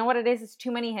hints. You know what it is? It's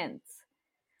too many hints.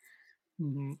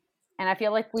 Mm-hmm. And I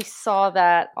feel like we saw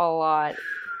that a lot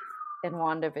in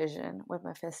WandaVision with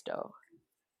Mephisto.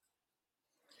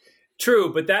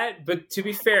 True, but to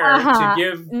be fair, to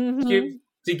give Feige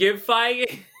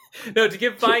to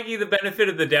give Feige the benefit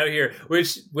of the doubt here,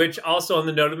 which also on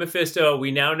the note of Mephisto, we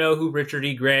now know who Richard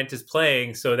E. Grant is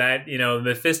playing, so that the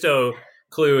Mephisto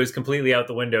clue is completely out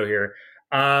the window here.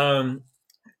 But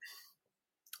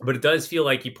it does feel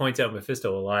like he points out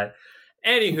Mephisto a lot.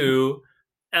 Anywho,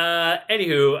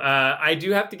 I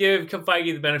do have to give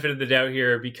Feige the benefit of the doubt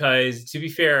here because, to be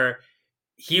fair,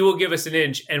 he will give us an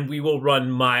inch and we will run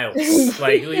miles.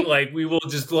 like we will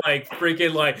just like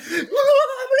freaking like.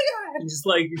 Just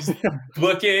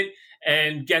book it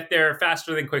and get there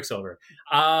faster than Quicksilver.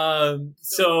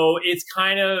 So it's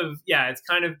kind of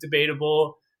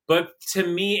debatable. But to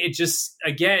me, it just,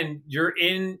 again, you're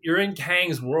in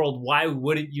Kang's world. Why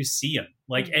wouldn't you see him?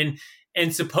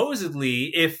 And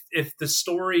supposedly, if the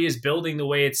story is building the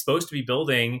way it's supposed to be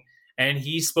building, and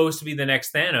he's supposed to be the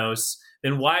next Thanos,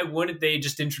 then why wouldn't they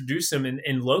just introduce him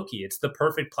in Loki? It's the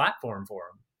perfect platform for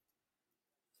him.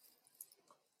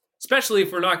 Especially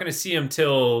if we're not going to see him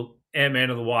till Ant-Man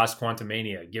and the Wasp: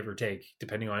 Quantumania, give or take,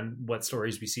 depending on what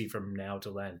stories we see from now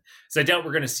till then. So I doubt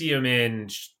we're going to see him in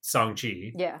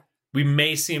Shang-Chi. Yeah. We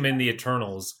may see him in the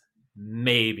Eternals,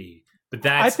 maybe. But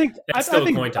that's still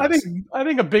a coin toss. I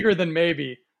think a bigger than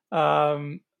maybe.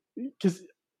 Because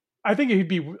I think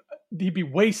he'd be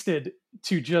wasted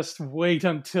to just wait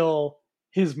until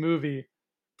his movie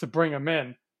to bring him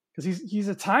in. Because he's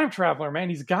a time traveler, man.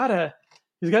 He's gotta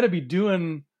be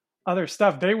doing other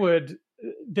stuff. I would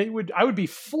be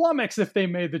flummoxed if they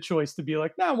made the choice to be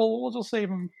like, no, we'll just save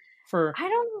him for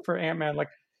Ant-Man. Like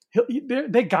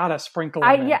they gotta sprinkle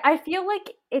him in. I feel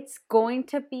like it's going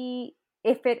to be,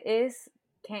 if it is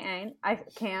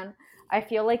I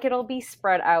feel like it'll be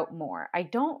spread out more. I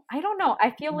don't know.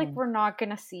 I feel like we're not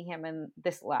going to see him in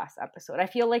this last episode. I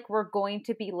feel like we're going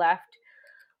to be left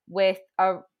with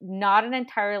a not an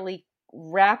entirely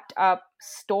wrapped up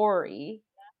story,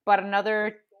 but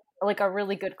another like a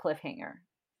really good cliffhanger.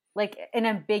 Like an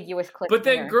ambiguous cliffhanger. But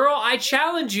then, girl, I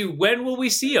challenge you. When will we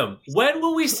see him? When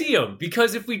will we see him?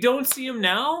 Because if we don't see him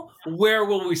now, where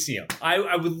will we see him?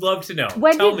 I would love to know.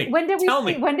 Tell me. When did we Tell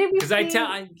see? me. When did we Because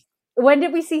see? When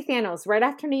did we see Thanos? Right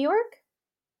after New York?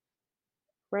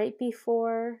 Right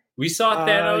before? We saw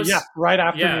Thanos. Yeah, right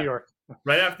after New York.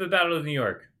 Right after the Battle of New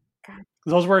York. God.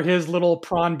 Those were his little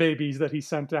prawn babies that he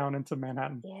sent down into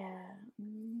Manhattan. Yeah.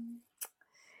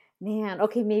 Man,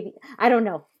 okay, maybe. I don't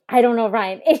know,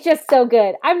 Ryan. It's just so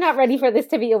good. I'm not ready for this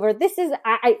to be over. This is,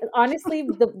 I honestly,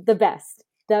 the best.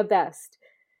 The best.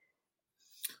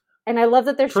 And I love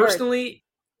that they're Personally,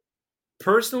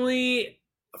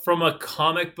 from a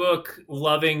comic book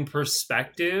loving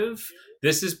perspective,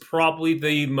 this is probably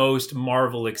the most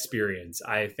Marvel experience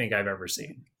I think I've ever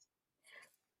seen.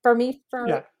 For me,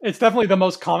 it's definitely the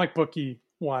most comic booky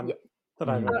one that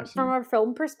I've ever seen. From a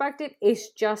film perspective, it's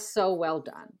just so well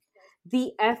done.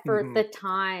 The effort, the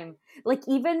time, like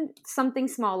even something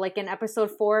small, like in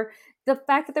episode 4, the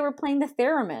fact that they were playing the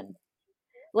theremin,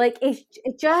 like it's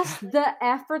just the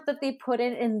effort that they put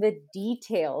in the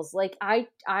details. Like I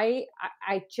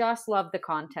just love the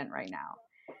content right now.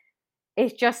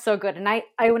 It's just so good, and I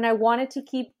when I wanted to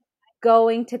keep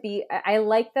going to be, I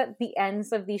like that the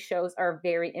ends of these shows are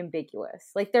very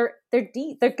ambiguous. Like they're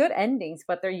deep, they're good endings,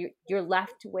 but you're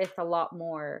left with a lot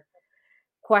more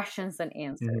questions than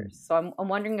answers. So I'm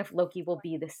wondering if Loki will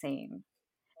be the same.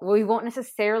 We won't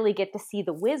necessarily get to see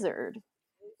the wizard.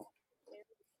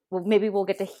 Well, maybe we'll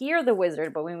get to hear the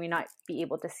wizard, but we may not be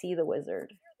able to see the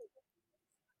wizard.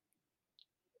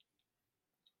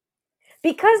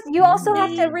 Because you also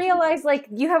have to realize, like,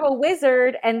 you have a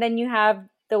wizard, and then you have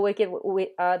the Wicked Witch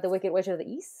of the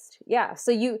East. Yeah,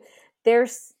 so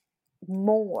there's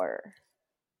more.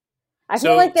 I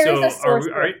feel like there is a source.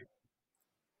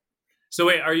 So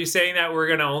wait, are you saying that we're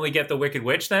going to only get the Wicked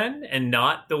Witch then, and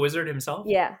not the wizard himself?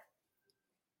 Yeah.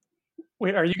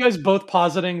 Wait, are you guys both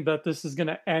positing that this is going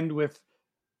to end with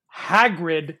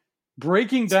Hagrid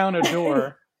breaking down a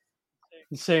door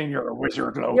and saying, "You're a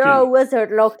wizard, Loki. You're a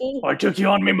wizard, Loki. I took you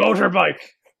on my motorbike."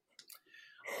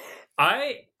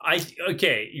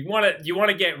 Okay, you want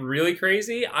to get really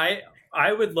crazy? I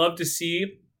would love to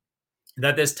see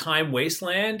that this time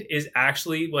wasteland is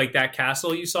actually like that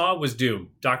castle you saw was Doom,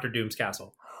 Dr. Doom's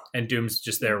castle, and Doom's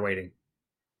just there waiting.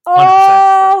 100%.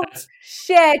 Oh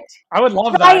shit! I would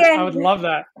love that. I would love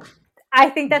that. I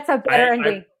think that's a better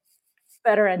ending.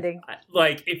 Better ending.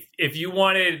 Like if you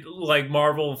wanted like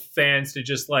Marvel fans to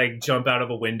just like jump out of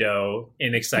a window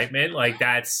in excitement, like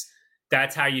that's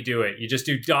how you do it. You just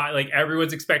do like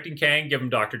everyone's expecting Kang, give him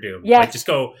Dr. Doom. Yes. Like just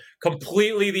go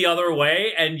completely the other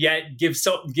way, and yet give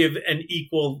an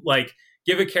equal, like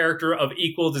give a character of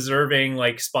equal deserving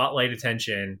like spotlight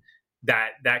attention.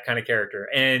 That kind of character,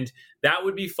 and that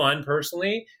would be fun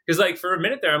personally, because like for a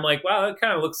minute there I'm like, wow, it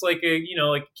kind of looks like a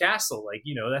like a castle, like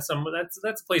that's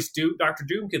a place Dr.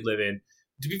 Doom could live in.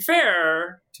 To be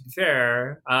fair,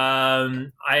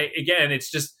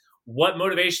 it's just, what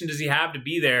motivation does he have to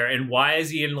be there, and why is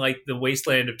he in like the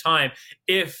wasteland of time?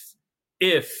 If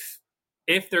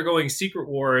they're going Secret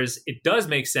Wars, it does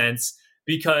make sense,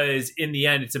 because in the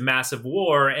end it's a massive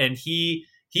war, and he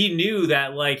knew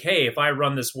that like, hey, if I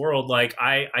run this world, like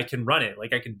I can run it,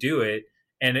 like I can do it,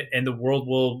 and the world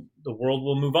will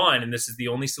move on, and this is the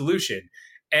only solution.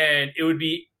 And it would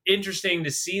be interesting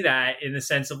to see that, in the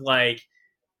sense of like,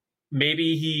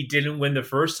 maybe he didn't win the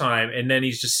first time, and then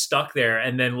he's just stuck there,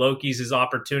 and then Loki's his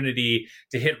opportunity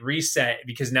to hit reset,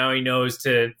 because now he knows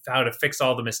how to fix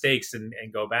all the mistakes and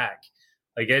go back.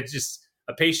 Like, it's just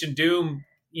a patient Doom,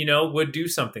 would do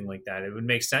something like that. It would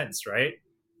make sense, right?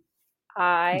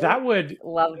 That would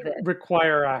love it.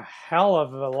 Require a hell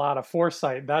of a lot of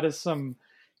foresight. That is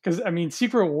because I mean,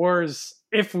 Secret Wars,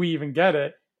 if we even get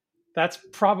it, that's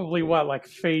probably like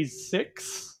phase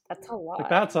 6. That's a lot. Like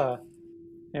that's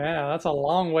a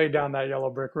long way down that yellow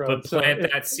brick road. But plant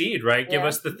that seed, right? Yeah. Give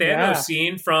us the Thanos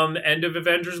scene from the end of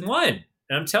Avengers 1. And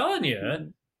I'm telling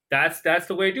you, that's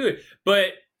the way to do it. But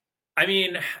I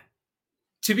mean,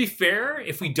 to be fair,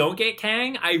 if we don't get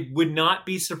Kang, I would not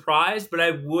be surprised, but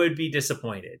I would be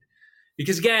disappointed.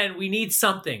 Because again, we need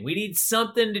something. We need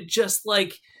something to just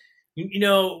like, we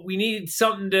need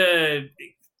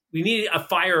a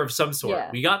fire of some sort.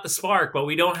 Yeah. We got the spark, but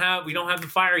we don't have the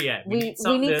fire yet. We need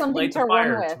something to light the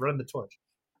fire, to run the torch.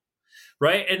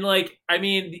 Right? And like, I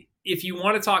mean, if you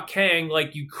want to talk Kang,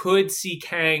 like you could see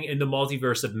Kang in the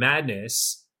Multiverse of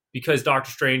Madness because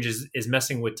Doctor Strange is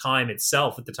messing with time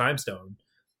itself with the Time Stone.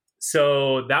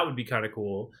 So that would be kind of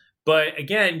cool. But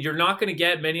again, you're not going to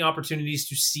get many opportunities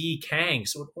to see Kang.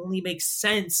 So it only makes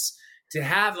sense to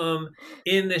have him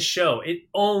in this show. It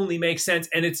only makes sense.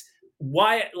 And it's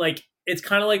why, like, it's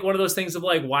kind of like one of those things of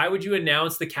like, why would you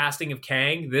announce the casting of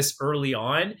Kang this early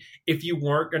on if you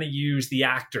weren't going to use the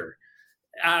actor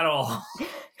at all?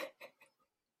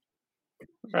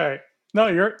 Right. No,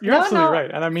 you're absolutely right.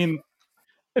 And I mean,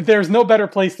 there's no better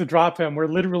place to drop him.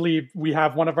 We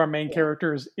have one of our main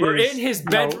characters. We're in his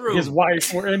bedroom. His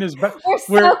wife. We're in his bed. We're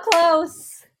so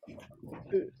close.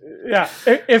 Yeah.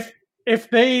 If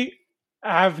they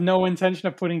have no intention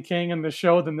of putting Kang in the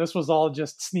show, then this was all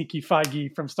just sneaky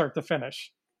Feige from start to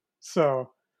finish.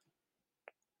 So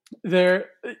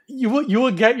you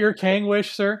will get your Kang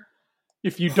wish, sir.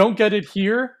 If you don't get it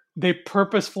here, they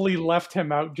purposefully left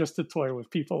him out just to toy with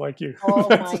people like you. Oh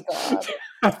my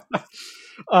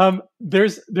god.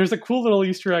 There's a cool little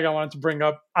Easter egg I wanted to bring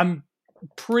up. I'm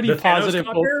pretty the positive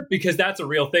because that's a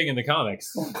real thing in the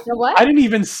comics. The what? I didn't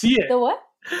even see it. The what?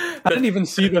 I didn't even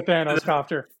see the Thanos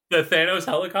copter. The Thanos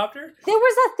helicopter? There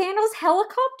was a Thanos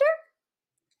helicopter?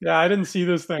 Yeah, I didn't see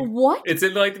this thing. What? It's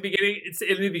in like the beginning. It's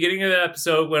in the beginning of the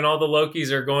episode when all the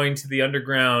Lokis are going to the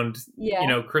underground,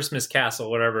 Christmas castle,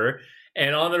 whatever.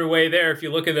 And on their way there, if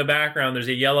you look in the background, there's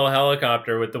a yellow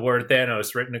helicopter with the word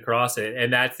Thanos written across it.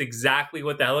 And that's exactly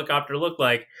what the helicopter looked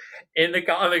like in the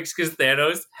comics because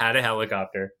Thanos had a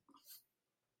helicopter.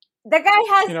 The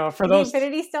guy has for those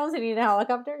Infinity Stones and he need a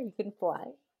helicopter. He can fly.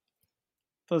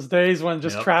 Those days when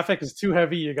just traffic is too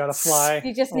heavy, you got to fly.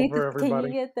 You just need to. Everybody.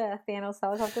 Can you get the Thanos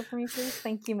helicopter for me, please?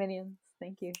 Thank you, minions.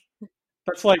 Thank you.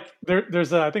 That's like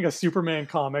there's I think a Superman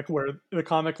comic where the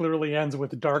comic literally ends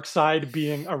with Darkseid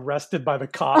being arrested by the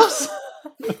cops.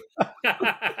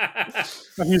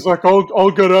 And he's like, I'll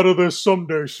get out of this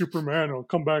someday, Superman. I'll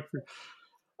come back for you.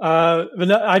 But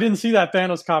no, I didn't see that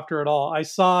Thanos copter at all. I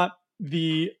saw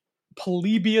the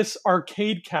Polybius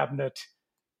arcade cabinet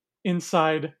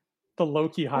inside the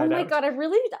Loki hideout. Oh my god, I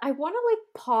want to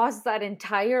like pause that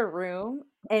entire room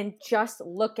and just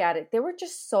look at it. There were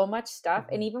just so much stuff,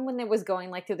 and even when it was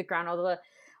going like through the ground,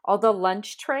 all the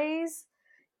lunch trays,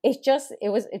 I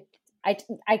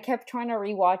kept trying to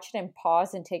rewatch it and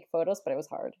pause and take photos, but it was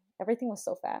hard. Everything was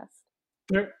so fast.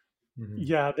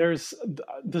 Yeah, there's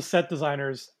the set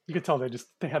designers. You could tell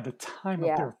they had the time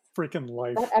of their freaking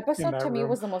life. That episode to me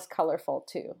was the most colorful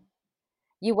too.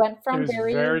 You went from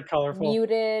very colorful,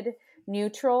 muted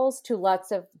neutrals to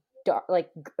lots of dark, like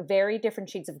very different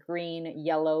shades of green,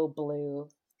 yellow, blue.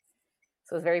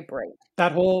 So it was very bright.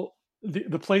 That whole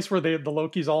the place where the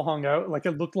Lokis all hung out, like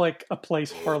it looked like a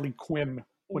place Harley Quinn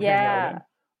would hang out in.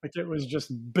 Like it was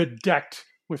just bedecked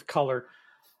with color.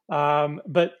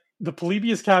 But the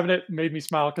Polybius cabinet made me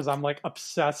smile because I'm like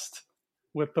obsessed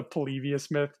with the Polybius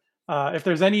myth. If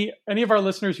there's any of our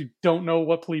listeners who don't know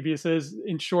what Polybius is,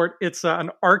 in short, it's an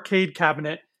arcade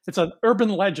cabinet. It's an urban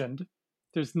legend.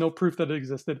 There's no proof that it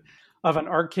existed, of an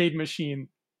arcade machine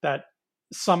that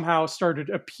somehow started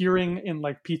appearing in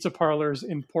like pizza parlors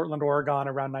in Portland, Oregon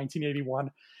around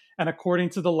 1981. And according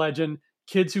to the legend,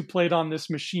 kids who played on this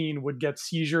machine would get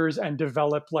seizures and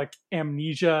develop like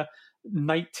amnesia,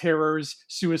 night terrors,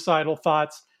 suicidal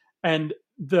thoughts. And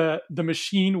the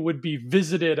machine would be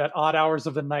visited at odd hours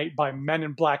of the night by men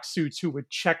in black suits who would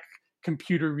check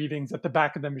computer readings at the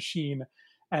back of the machine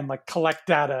and like collect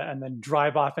data and then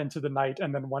drive off into the night.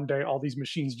 And then one day all these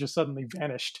machines just suddenly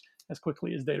vanished as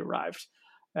quickly as they arrived.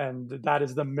 And that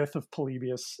is the myth of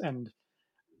Polybius. And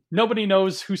nobody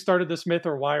knows who started this myth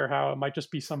or why or how. It might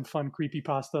just be some fun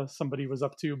creepypasta somebody was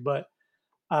up to. But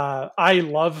I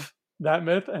love that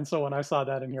myth. And so when I saw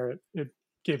that in here, it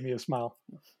gave me a smile.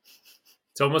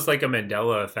 It's almost like a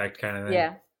Mandela effect kind of thing.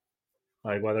 Yeah.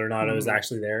 Like whether or not it was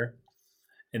actually there.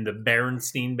 And the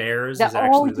Berenstein Bears is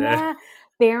actually there. Yeah.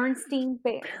 Berenstein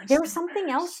Bears. There was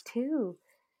something else too.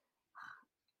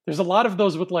 There's a lot of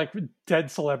those with like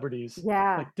dead celebrities.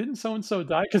 Yeah. Like, didn't so-and-so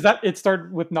die? Because it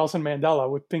started with Nelson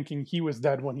Mandela with thinking he was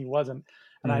dead when he wasn't.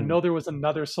 And I know there was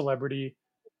another celebrity.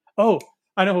 Oh,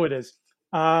 I know who it is.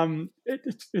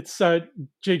 It's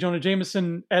J. Jonah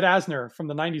Jameson, Ed Asner from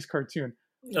the 90s cartoon.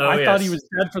 I thought he was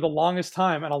dead for the longest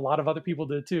time, and a lot of other people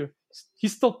did too.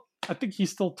 I think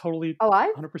he's still totally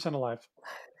alive? 100% alive.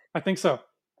 I think so.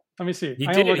 Let me see. He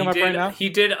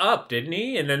did Up, didn't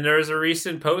he? And then there's a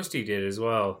recent post he did as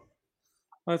well.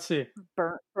 Let's see. Ed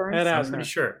Asner. I'm pretty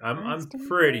sure. I'm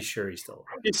pretty sure he's still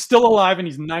alive. He's still alive, and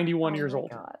he's 91 years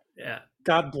old. God. Yeah.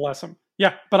 God bless him.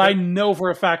 Yeah, but I know for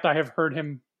a fact I have heard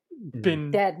him been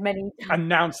dead many times.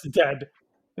 Announced dead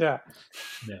Yeah.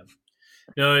 Yeah.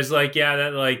 No, it's like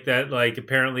that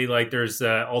apparently there's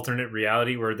alternate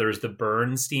reality where there's the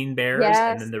Bernstein Bears and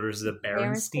Yes, then there was the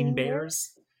Berenstein Berenstain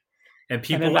Bears. And And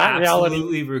in people that reality,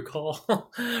 absolutely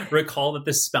recall that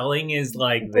the spelling is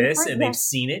like this different. and they've Yes.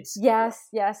 seen it. Yes,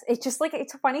 yes. It's just like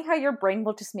it's funny how your brain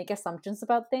will just make assumptions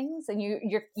about things, and you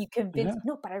convince Yeah.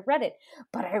 no, but I read it.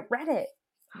 But I read it.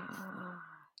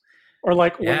 or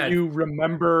like when Yeah. you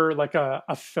remember like a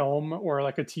film or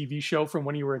like a TV show from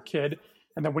when you were a kid,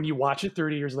 and then when you watch it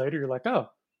 30 years later, you're like, oh,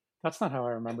 that's not how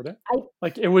I remembered it. I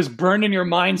Like it was burned in your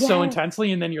mind so Yes.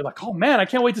 intensely, and then you're like, oh man, I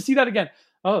can't wait to see that again.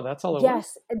 Oh, that's all it was.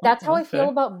 Yes, that's how I feel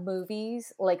Okay. about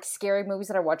movies, like scary movies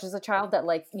that I watched as a child that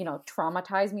like,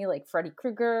 traumatize me, like Freddy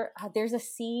Krueger. There's a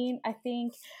scene, I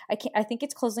think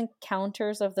it's Close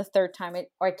Encounters of the Third Time,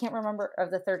 or I can't remember, of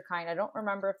the Third Kind. I don't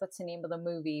remember if that's the name of the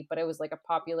movie, but it was like a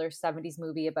popular 70s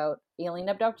movie about alien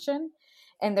abduction.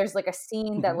 And there's like a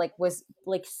scene that Mhm. like was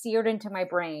like seared into my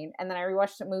brain, and then I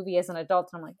rewatched the movie as an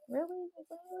adult, and I'm like, really?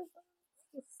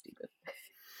 That's stupid.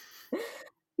 It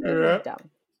was Yeah. dumb.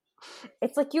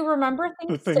 It's like you remember The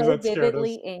things things so that scared us.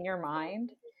 vividly in your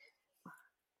mind.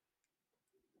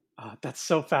 That's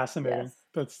so fascinating.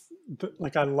 Yes.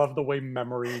 Like I love the way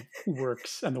memory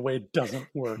works and the way it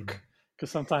doesn't work, because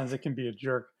sometimes it can be a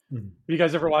jerk. Mhm. Have you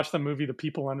guys ever watched the movie The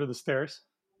People Under the Stairs?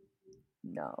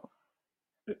 No.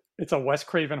 It's a Wes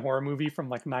Craven horror movie from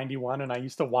like 91, and I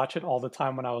used to watch it all the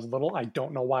time when I was little. I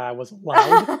don't know why I was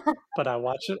allowed, but I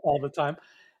watched it all the time.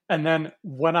 And then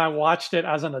when I watched it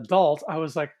as an adult, I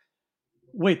was like,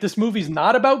 wait, this movie's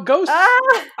not about ghosts?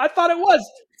 Ah! I thought it was.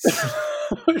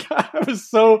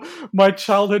 My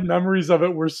childhood memories of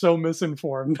it were so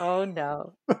misinformed. Oh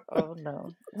no. Oh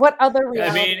no. What other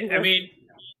reality? I mean,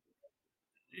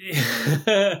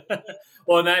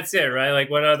 well, and that's it, right?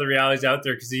 Like, what other realities out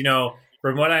there? Because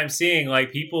from what I'm seeing,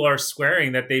 like people are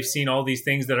swearing that they've seen all these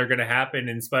things that are going to happen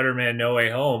in Spider-Man: No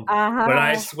Way Home. Uh-huh. But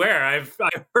I swear I've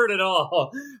heard it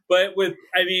all. But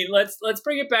let's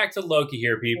bring it back to Loki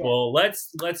here, people. Yeah.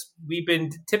 Let's we've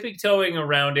been tiptoeing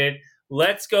around it.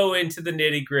 Let's go into the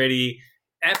nitty-gritty.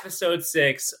 Episode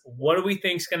 6. What do we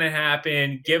think's going to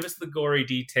happen? Give us the gory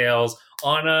details.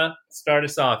 Anna, start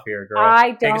us off here, girl.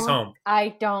 Take us home.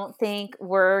 I don't think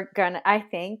we're gonna. I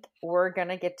think we're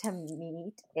gonna get to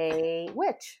meet a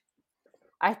witch.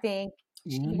 I think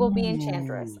she will be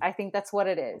Enchantress. I think that's what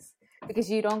it is,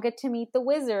 because you don't get to meet the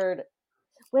wizard.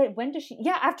 Wait, when does she?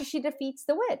 Yeah, after she defeats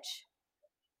the witch.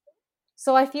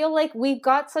 So I feel like we've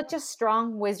got such a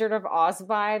strong Wizard of Oz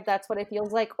vibe. That's what it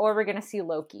feels like. Or we're gonna see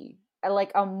Loki,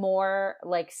 like a more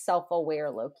like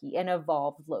self-aware Loki, an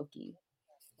evolved Loki.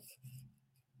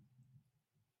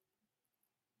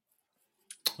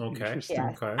 Okay. Yeah.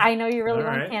 Okay. I know you really All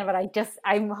want right. Can, but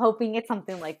I'm hoping it's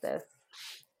something like this.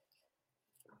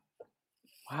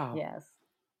 Wow. Yes.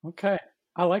 Okay.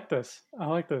 I like this.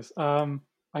 I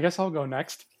guess I'll go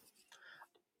next.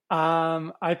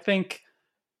 I think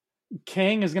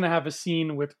Kang is going to have a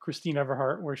scene with Christine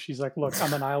Everhart where she's like, look,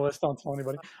 I'm a nihilist. Don't tell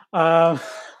anybody.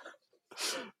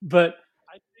 But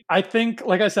I think,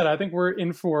 like I said, I think we're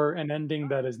in for an ending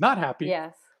that is not happy.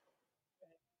 Yes.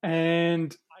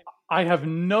 And I have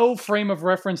no frame of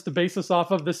reference to base this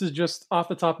off of. This is just off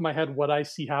the top of my head. What I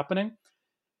see happening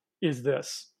is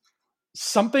this.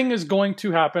 Something is going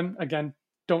to happen. Again,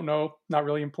 don't know, not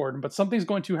really important, but something's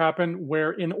going to happen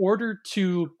where in order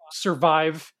to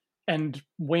survive and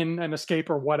win and escape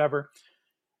or whatever,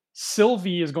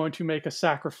 Sylvie is going to make a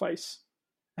sacrifice.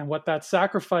 And what that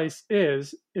sacrifice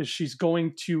is she's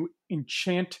going to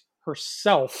enchant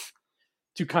herself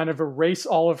to kind of erase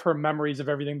all of her memories of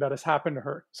everything that has happened to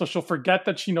her. So she'll forget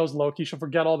that she knows Loki. She'll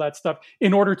forget all that stuff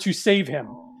in order to save him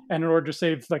and in order to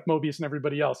save like Mobius and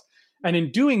everybody else. And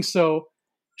in doing so,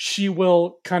 she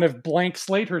will kind of blank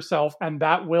slate herself, and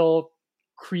that will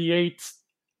create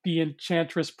the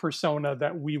Enchantress persona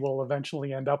that we will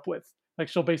eventually end up with. Like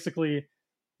she'll basically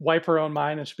wipe her own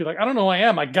mind and she'll be like, I don't know who I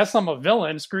am. I guess I'm a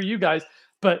villain. Screw you guys.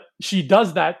 But she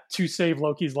does that to save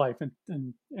Loki's life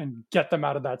and get them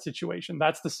out of that situation.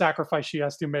 That's the sacrifice she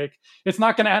has to make. It's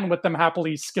not going to end with them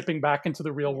happily skipping back into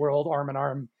the real world, arm in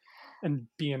arm, and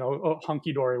being a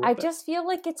hunky-dory with I it. just feel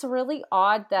like it's really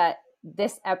odd that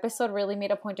this episode really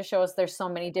made a point to show us there's so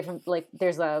many different, like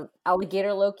there's a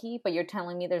alligator Loki, but you're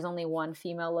telling me there's only one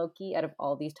female Loki out of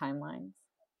all these timelines.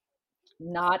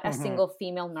 Not a single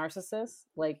female narcissist.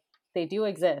 Like they do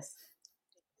exist.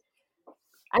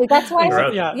 That's why.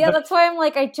 That's why I'm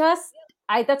like,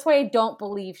 that's why I don't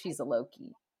believe she's a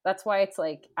Loki. That's why it's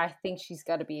like I think she's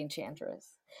got to be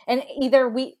Enchantress. And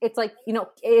it's like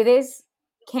it is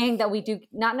Kang that we do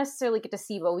not necessarily get to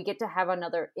see, but we get to have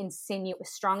another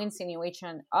strong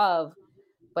insinuation of.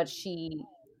 But she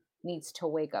needs to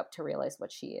wake up to realize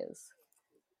what she is.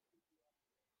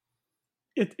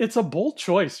 It's a bold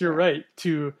choice. You're right.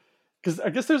 Because I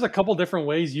guess there's a couple different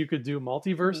ways you could do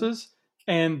multiverses.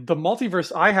 And the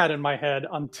multiverse I had in my head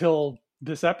until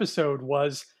this episode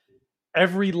was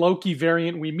every Loki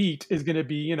variant we meet is going to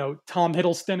be, Tom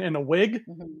Hiddleston in a wig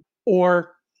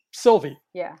or Sylvie.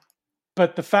 Yeah.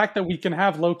 But the fact that we can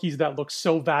have Lokis that look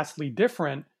so vastly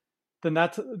different, then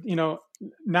that's,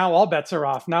 now all bets are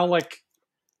off. Now,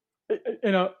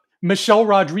 Michelle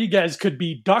Rodriguez could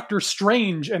be Doctor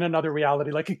Strange in another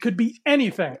reality. Like, it could be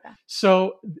anything. Yeah.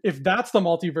 So if that's the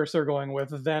multiverse they're going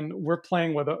with, then we're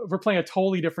playing a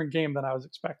totally different game than I was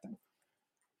expecting.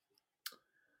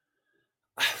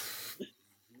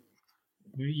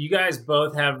 You guys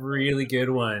both have really good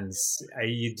ones.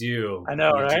 You do. I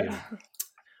know, right?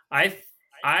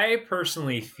 I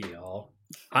personally feel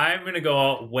I'm going to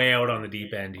go way out on the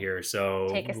deep end here. So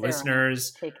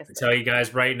listeners, I tell you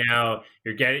guys right now,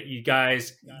 you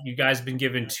guys have been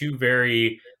given two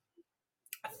very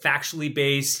factually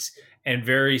based and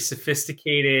very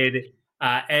sophisticated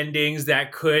endings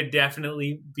that could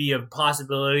definitely be a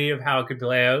possibility of how it could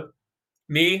play out.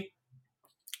 Me,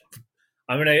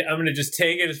 I'm gonna just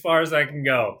take it as far as I can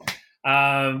go.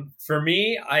 For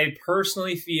me, I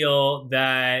personally feel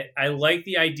that I like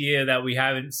the idea that we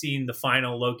haven't seen the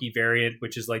final Loki variant,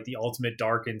 which is like the ultimate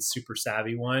dark and super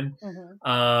savvy one.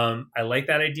 I like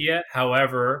that idea.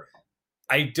 However,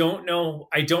 I don't know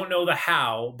the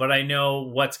how, but I know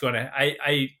what's going to,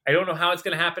 I don't know how it's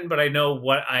going to happen, but I know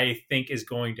what I think is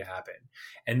going to happen.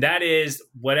 And that is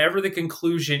whatever the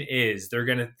conclusion is, they're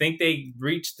going to think they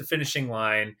reached the finishing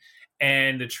line.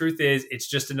 And the truth is it's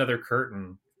just another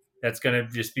curtain that's going to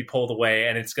just be pulled away,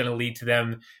 and it's going to lead to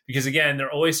them, because again,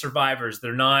 they're always survivors.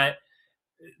 They're not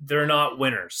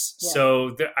winners. Yeah.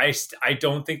 So I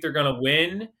don't think they're going to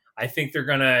win. I think they're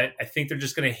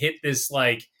just going to hit this,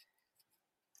 like,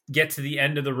 get to the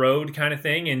end of the road kind of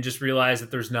thing and just realize that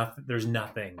there's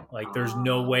nothing. Like, there's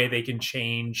no way they can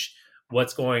change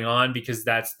what's going on, because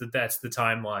that's the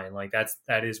timeline. Like,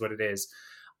 that is what it is.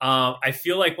 I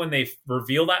feel like when they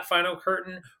reveal that final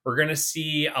curtain, we're going to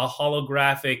see a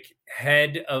holographic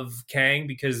head of Kang,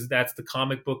 because that's the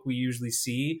comic book we usually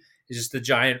see, is just a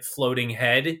giant floating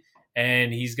head.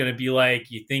 And he's going to be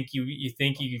like, you think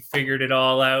you figured it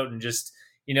all out, and just,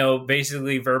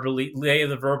 basically verbally lay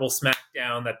the verbal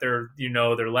smackdown that they're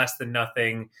less than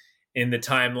nothing in the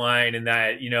timeline, and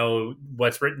that,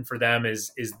 what's written for them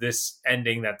is this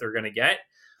ending that they're going to get.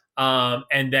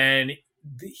 And then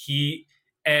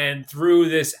and through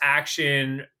this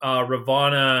action,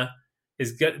 Ravonna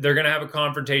they're going to have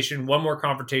one more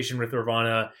confrontation with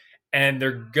Ravonna, and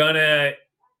they're gonna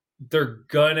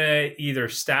either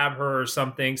stab her or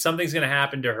something. Something's going to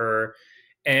happen to her,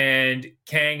 and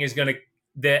Kang is going to,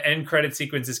 the end credit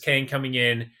sequence is Kang coming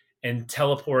in and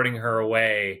teleporting her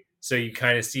away. So you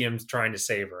kind of see him trying to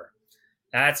save her.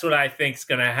 That's what I think is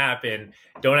going to happen.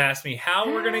 Don't ask me how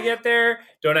we're going to get there.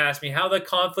 Don't ask me how the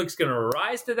conflict's going to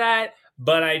rise to that.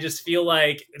 But I just feel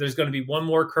like there's going to be one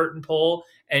more curtain pull,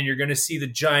 and you're going to see the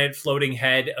giant floating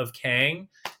head of Kang,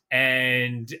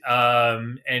 and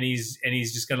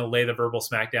he's just going to lay the verbal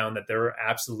smackdown that they're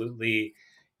absolutely,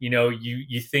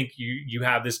 you think you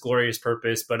have this glorious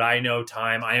purpose, but I know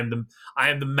time. I am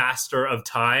the master of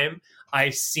time.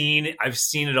 I've seen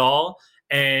it all,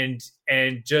 and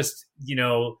just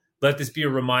let this be a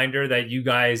reminder that you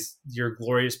guys, your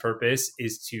glorious purpose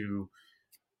is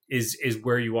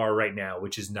where you are right now,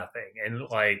 which is nothing, and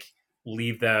like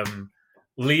leave them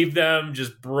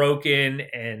just broken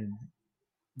and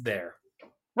there.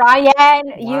 Ryan, wow.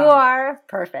 You are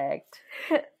perfect.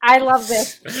 I love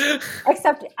this.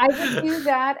 Except I would do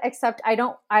that. Except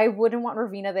I wouldn't want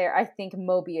Ravina there. I think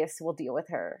Mobius will deal with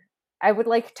her. I would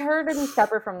like her to be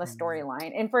separate from the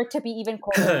storyline, and for it to be even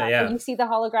colder. Yeah. You see the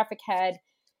holographic head,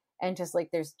 and just like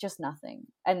there's just nothing,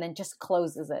 and then just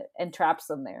closes it and traps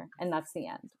them there, and that's the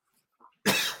end.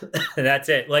 That's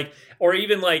it. Like, or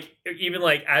even like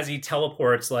as he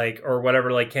teleports, like, or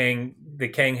whatever, like the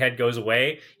Kang head goes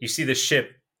away, you see the ship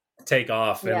take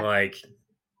off and like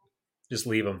just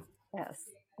leave him. Yes.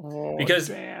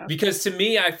 Because to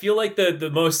me, I feel like one of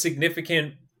the most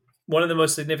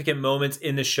significant moments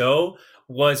in the show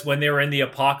was when they were in the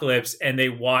apocalypse and they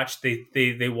watched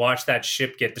that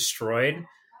ship get destroyed,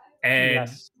 and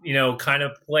kind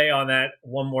of play on that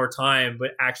one more time,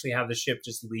 but actually have the ship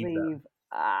just leave them.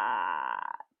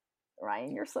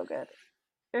 Ryan, you're so good.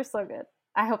 You're so good.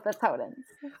 I hope that's how it ends.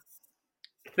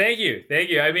 Thank you.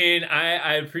 I mean,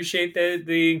 I appreciate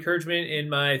the encouragement in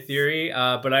my theory,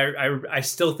 but I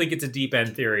still think it's a deep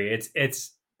end theory. It's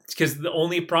because the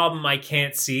only problem I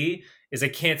can't see is I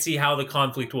can't see how the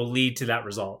conflict will lead to that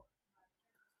result.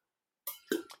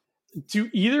 Do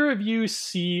either of you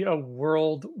see a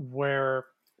world where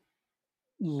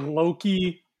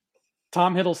Loki,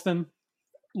 Tom Hiddleston,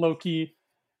 Loki,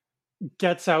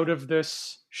 gets out of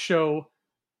this show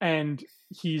and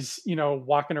he's,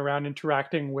 walking around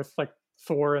interacting with like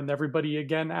Thor and everybody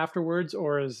again afterwards?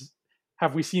 Or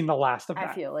have we seen the last of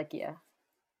that? I feel like, yeah.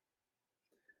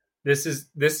 This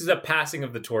is a passing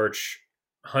of the torch,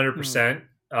 100%.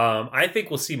 I think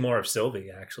we'll see more of Sylvie.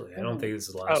 Actually, I don't think this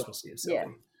is the last we'll see of Sylvie. Yeah.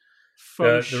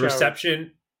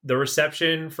 The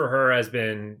reception for her has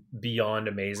been beyond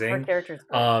amazing. Her character's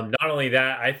great. Not only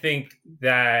that, I think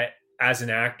that as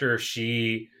an actor,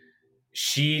 she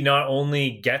not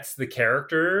only gets the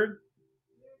character,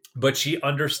 but she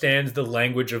understands the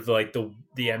language of like the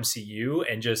MCU,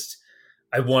 and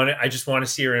I just want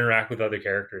to see her interact with other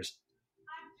characters.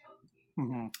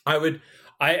 Mm-hmm.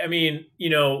 I mean,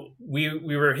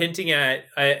 we were hinting at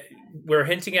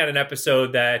an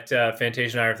episode that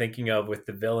Fantasia and I are thinking of with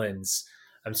the villains.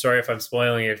 I'm sorry if I'm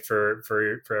spoiling it for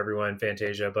everyone,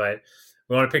 Fantasia, but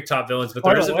we want to pick top villains. But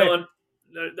there is a villain.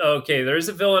 Okay, there is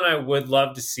a villain I would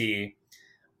love to see,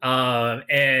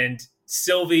 and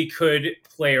Sylvie could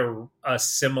play a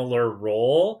similar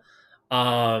role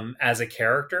as a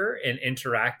character in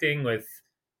interacting with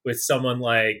someone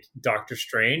like Doctor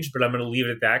Strange, but I'm going to leave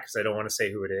it at that because I don't want to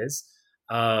say who it is.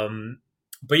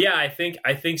 But yeah, I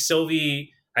think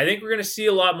Sylvie. I think we're going to see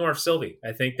a lot more of Sylvie.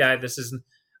 I think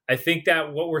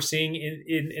that what we're seeing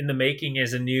in the making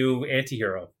is a new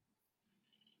anti-hero.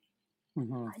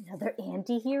 Mm-hmm. Another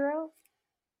anti-hero?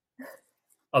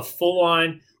 A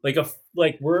full-on because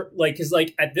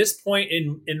at this point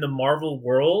in the Marvel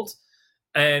world.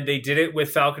 And they did it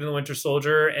with Falcon and the Winter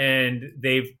Soldier, and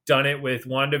they've done it with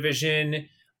WandaVision.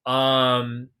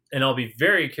 And I'll be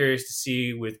very curious to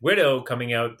see with Widow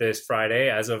coming out this Friday,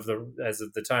 as of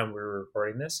the time we're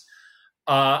recording this.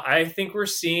 I think we're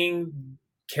seeing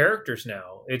characters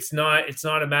now. It's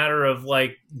not a matter of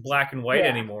like black and white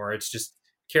anymore. It's just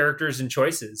characters and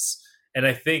choices. And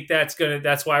I think that's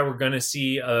why we're gonna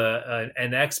see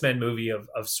an X-Men movie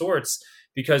of sorts,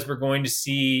 because we're going to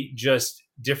see just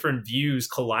different views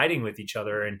colliding with each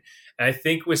other. And I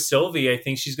think with Sylvie, I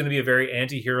think she's going to be a very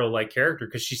anti-hero like character,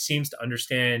 because she seems to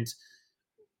understand.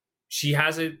 She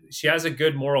has a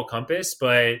good moral compass,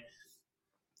 but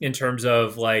in terms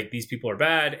of like, these people are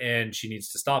bad and she needs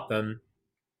to stop them.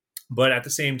 But at the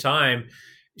same time,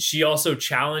 she also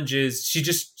challenges.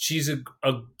 She's a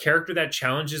character that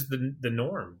challenges the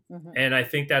norm. Mm-hmm. And I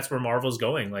think that's where Marvel's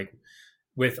going. Like,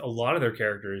 with a lot of their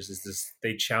characters, is this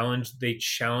they challenge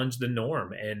the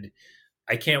norm, and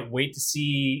I can't wait to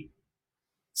see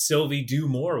Sylvie do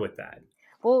more with that.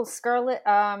 Well,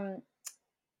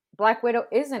 Black Widow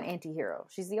is an anti-hero.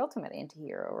 She's the ultimate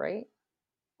anti-hero, right?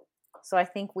 So I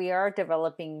think we are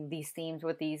developing these themes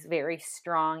with these very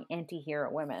strong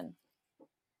anti-hero women.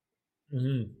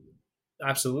 Mm-hmm.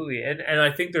 Absolutely, and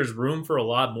I think there's room for a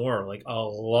lot more.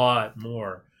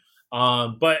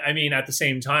 But I mean, at the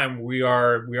same time, we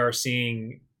are going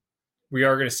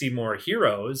to see more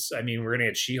heroes. I mean, we're going to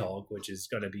get She-Hulk, which is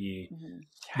going to be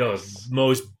the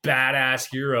most badass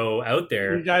hero out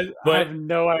there. You guys, I have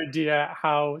no idea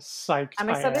how psyched I'm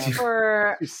excited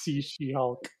for to see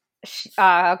She-Hulk.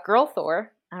 Girl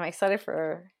Thor. I'm excited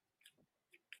for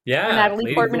Natalie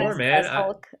Lady Portman as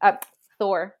Hulk.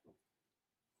 Thor.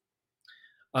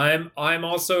 I'm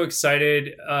also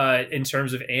excited in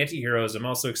terms of anti-heroes. I'm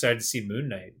also excited to see Moon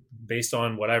Knight, based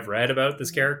on what I've read about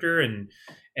this character,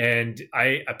 and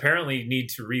I apparently need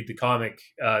to read the comic,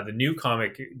 the new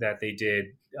comic that they did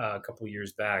a couple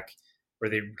years back,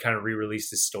 where they kind of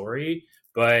re-released his story.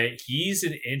 But he's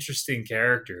an interesting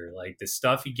character. Like, the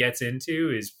stuff he gets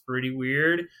into is pretty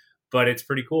weird, but it's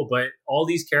pretty cool. But all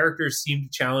these characters seem to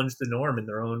challenge the norm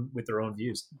with their own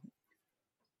views.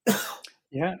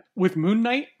 Yeah, with Moon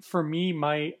Knight, for me,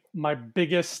 my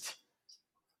biggest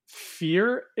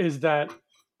fear is that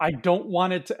I don't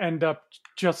want it to end up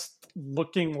just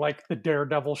looking like the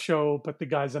Daredevil show, but the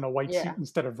guy's in a white suit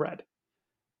instead of red.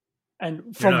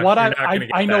 And from what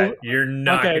I know, you're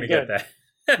not going to get that.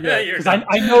 Yeah, because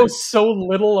I know so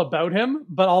little about him,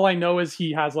 but all I know is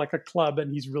he has like a club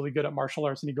and he's really good at martial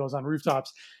arts and he goes on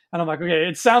rooftops. And I'm like, okay,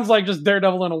 it sounds like just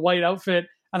Daredevil in a white outfit,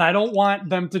 and I don't want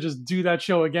them to just do that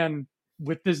show again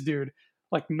with this dude,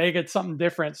 like make it something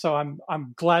different. So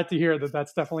I'm glad to hear that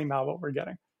that's definitely not what we're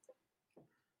getting.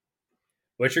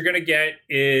 What you're going to get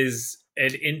is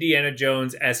an Indiana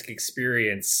Jones-esque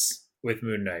experience with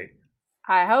Moon Knight.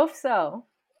 I hope so.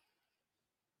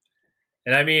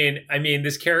 And I mean,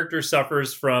 this character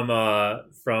suffers from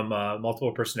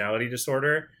multiple personality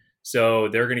disorder. So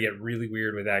they're going to get really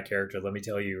weird with that character. Let me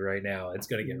tell you right now, it's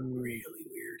going to get really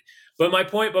weird. But my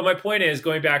point is,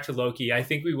 going back to Loki, I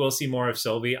think we will see more of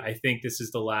Sylvie. I think this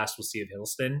is the last we'll see of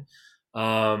Hiddleston,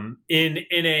 in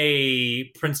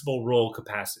a principal role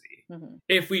capacity. Mm-hmm.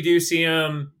 If we do see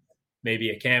him,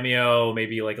 maybe a cameo,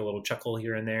 maybe like a little chuckle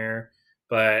here and there.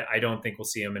 But I don't think we'll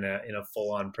see him in a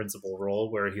full on principal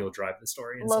role where he'll drive the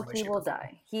story. Loki will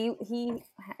die. He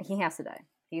has to die.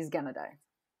 He's gonna die.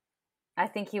 I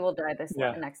think he will die this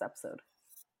next episode.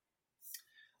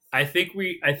 I think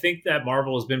that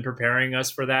Marvel has been preparing us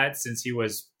for that since he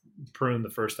was pruned the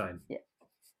first time. Yeah.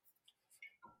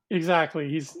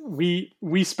 Exactly.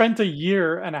 We spent a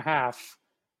year and a half,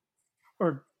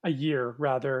 or a year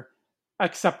rather,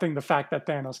 accepting the fact that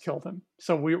Thanos killed him.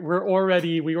 So we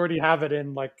already have it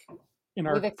in our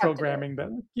programming that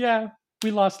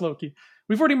we lost Loki.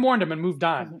 We've already mourned him and moved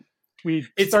on. Mm-hmm. We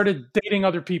started dating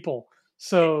other people.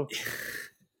 So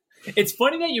it's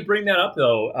funny that you bring that up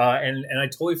though, and I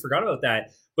totally forgot about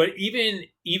that. But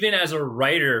even as a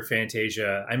writer,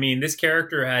 Fantasia, I mean, this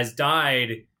character has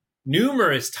died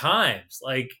numerous times,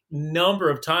 like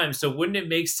number of times. So wouldn't it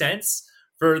make sense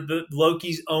for the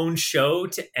Loki's own show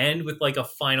to end with like a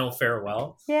final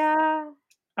farewell? Yeah,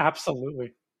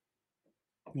 absolutely.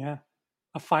 Yeah,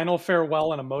 a final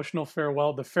farewell, an emotional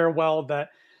farewell, the farewell that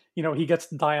he gets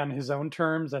to die on his own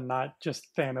terms and not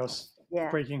just Thanos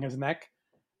breaking his neck.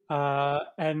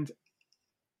 And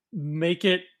make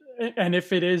it, and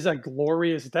if it is a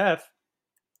glorious death,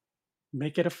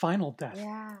 make it a final death.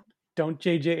 Yeah. Don't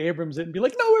J.J. Abrams it and be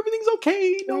like, no, everything's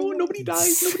okay. No, nobody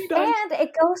dies. Nobody dies. And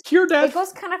it goes cure death. It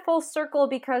goes kind of full circle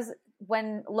because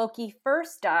when Loki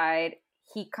first died,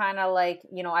 he kind of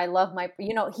I love my,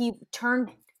 he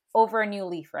turned over a new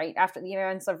leaf, right? After the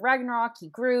events of Ragnarok, he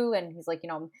grew and he's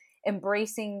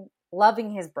embracing,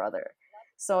 loving his brother.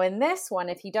 So in this one,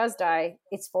 if he does die,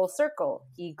 it's full circle.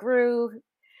 He grew,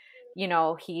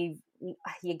 he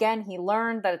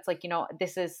learned that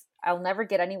it's I'll never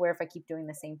get anywhere if I keep doing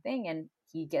the same thing. And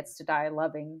he gets to die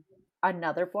loving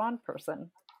another blonde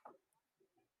person.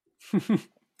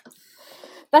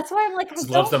 That's why I'm like, I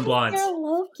love them blondes.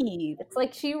 Loki. It's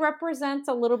she represents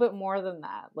a little bit more than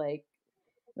that. We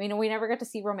never got to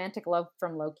see romantic love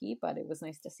from Loki, but it was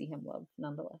nice to see him love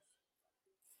nonetheless.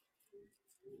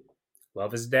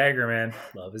 Love is a dagger, man.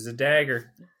 Love is a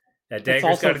dagger. That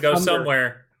dagger's got to go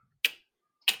somewhere.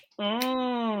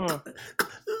 Mm.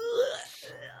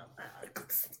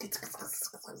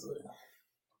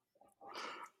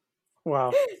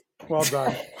 Wow. Well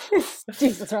done.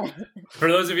 Jesus, right. For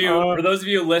those of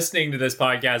you listening to this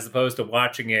podcast as opposed to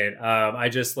watching it, I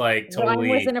just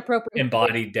totally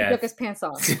embodied death. He took his pants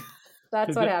off.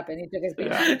 That's what happened. He took his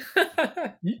pants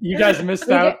off. You guys missed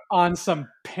out on some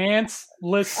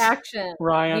pantsless action.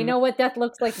 Ryan. We know what death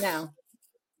looks like now.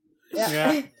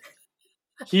 Yeah.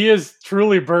 He is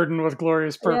truly burdened with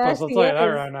glorious purpose. I'll tell you that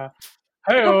right now.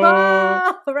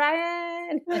 Hey-o.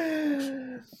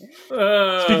 Ryan.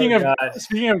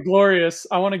 Speaking of glorious,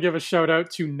 I want to give a shout out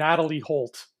to Natalie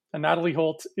Holt. And Natalie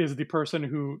Holt is the person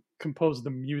who composed the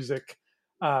music,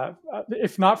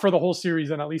 if not for the whole series,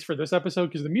 then at least for this episode,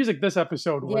 because the music this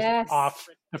episode was off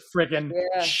the friggin'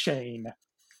 chain.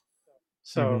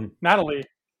 So Natalie,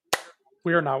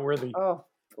 we are not worthy. Oh,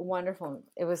 wonderful!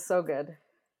 It was so good.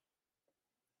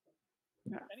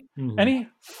 Any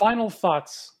final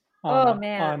thoughts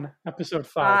on episode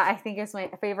 5? I think it's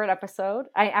my favorite episode.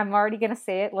 I'm already going to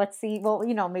say it. Let's see. Well,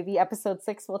 maybe episode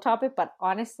 6 will top it. But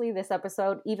honestly, this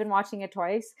episode, even watching it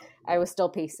twice, I was still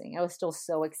pacing. I was still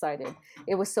so excited.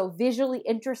 It was so visually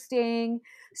interesting.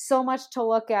 So much to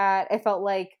look at. I felt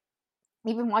like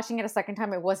even watching it a second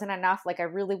time, it wasn't enough. I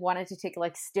really wanted to take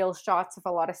still shots of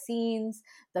a lot of scenes.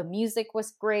 The music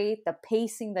was great. The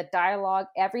pacing, the dialogue,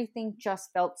 everything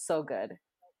just felt so good.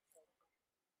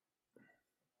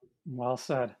 Well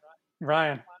said.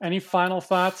 Ryan, any final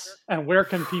thoughts? And where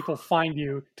can people find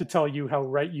you to tell you how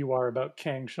right you are about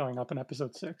Kang showing up in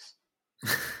episode 6?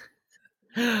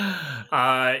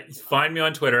 Find me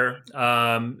on Twitter.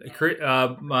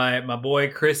 My boy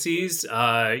Chrissy's.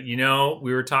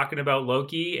 We were talking about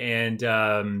Loki, and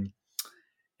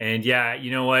yeah,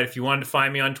 you know what? If you wanted to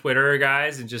find me on Twitter,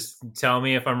 guys, and just tell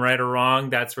me if I'm right or wrong,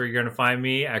 that's where you're going to find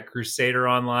me, at Crusader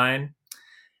Online.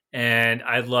 And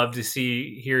I'd love to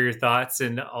hear your thoughts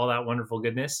and all that wonderful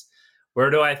goodness. Where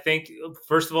do I think?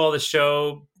 First of all, the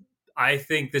show, I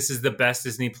think this is the best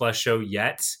Disney Plus show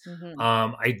yet. Mm-hmm.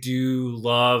 I do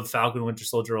love Falcon Winter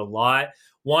Soldier a lot.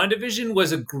 WandaVision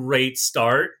was a great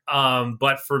start,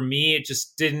 but for me, it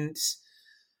didn't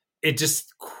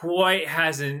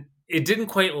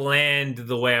quite land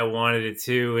the way I wanted it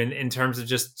to in terms of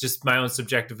just my own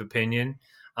subjective opinion.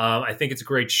 I think it's a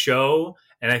great show,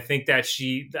 and I think that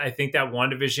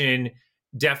WandaVision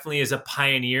definitely is a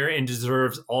pioneer and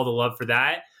deserves all the love for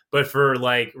that. But for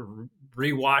like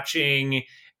rewatching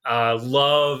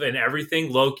Love and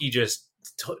everything, Loki just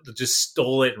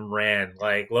stole it and ran.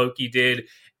 Like Loki did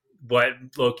what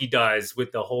Loki does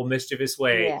with the whole mischievous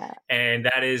way, and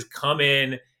that is come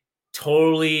in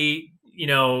totally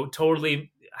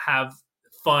have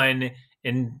fun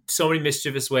in so many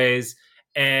mischievous ways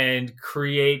and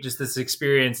create just this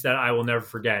experience that I will never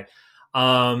forget.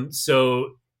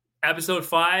 So episode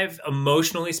 5,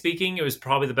 emotionally speaking, it was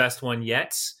probably the best one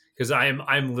yet, because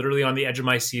I'm literally on the edge of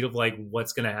my seat of like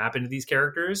what's going to happen to these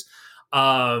characters.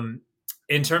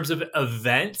 In terms of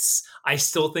events, I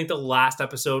still think the last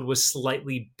episode was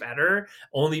slightly better,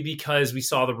 only because we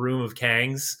saw the Room of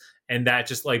Kangs, and that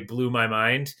just like blew my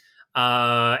mind.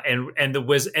 And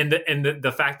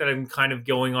the fact that I'm kind of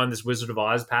going on this Wizard of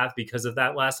Oz path because of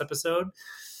that last episode.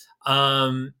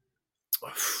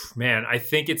 Man, I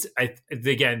think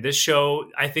this show,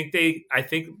 I think the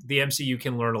MCU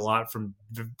can learn a lot from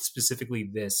specifically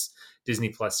this Disney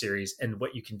Plus series and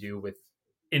what you can do with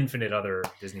infinite other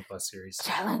Disney Plus series.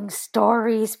 Telling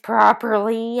stories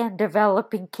properly and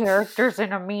developing characters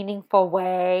in a meaningful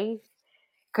way.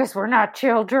 Because we're not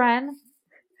children.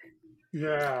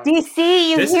 Yeah. DC,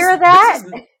 you hear that?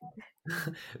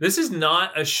 This is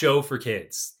not a show for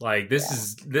kids. Like this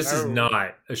is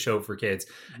not a show for kids.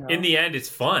 No. In the end, it's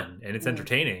fun and it's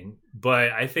entertaining.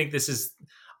 But I think this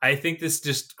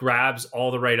just grabs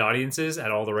all the right audiences at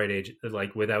all the right age,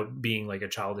 like without being like a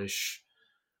childish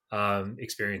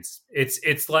experience.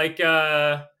 It's like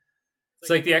the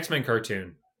X-Men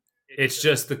cartoon. It's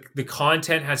just the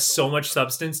content has so much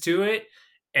substance to it,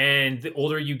 and the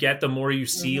older you get, the more you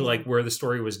see like where the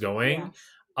story was going.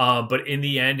 Yeah. But in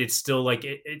the end, it's still like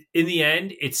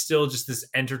it's still just this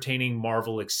entertaining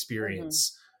Marvel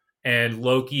experience. And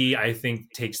Loki, I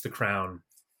think, takes the crown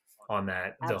on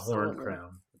that, the horn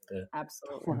crown.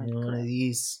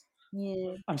 Absolutely.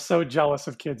 Yeah. I'm so jealous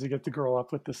of kids who get to grow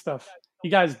up with this stuff.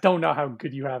 You guys don't know how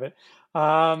good you have it.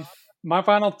 My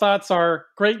final thoughts are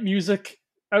great music,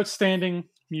 outstanding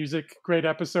music, great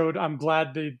episode. I'm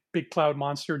glad the big cloud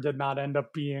monster did not end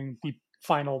up being the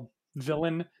final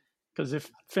villain. Because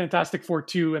if Fantastic Four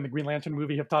 2 and the Green Lantern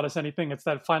movie have taught us anything, it's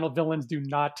that final villains do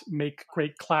not make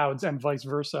great clouds and vice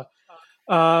versa.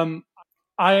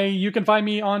 You can find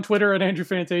me on Twitter at Andrew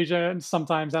Fantasia, and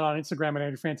sometimes, and on Instagram at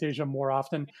Andrew Fantasia more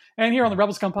often. And here on the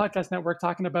Rebel Scum Podcast Network,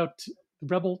 talking about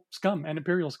Rebel Scum and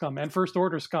Imperial Scum and First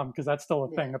Order Scum, because that's still a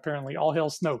thing, apparently. All hail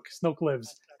Snoke. Snoke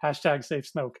lives. Hashtag save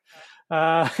Snoke.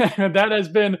 That has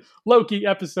been Loki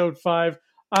episode 5.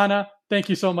 Anna, thank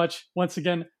you so much once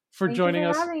again for joining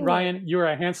us. Ryan, you're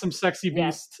a handsome, sexy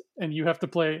beast, and you have to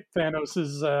play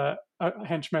Thanos'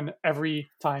 henchman every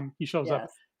time he shows up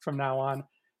from now on.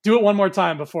 Do it one more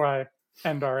time before I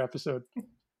end our episode.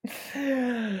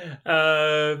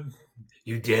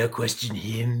 You dare question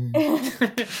him?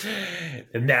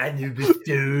 The man who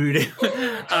bestowed.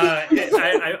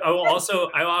 I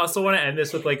also want to end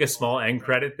this with like a small end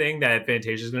credit thing that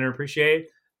Fantasia is going to appreciate.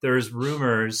 There's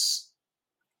rumors,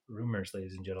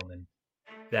 ladies and gentlemen,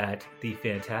 that the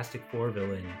Fantastic Four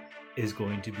villain is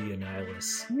going to be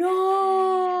Annihilus.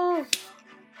 No!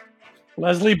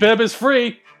 Leslie Bibb is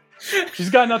free. She's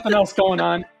got nothing else going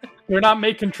on. We're not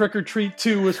making Trick or Treat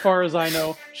 2 as far as I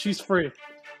know. She's free.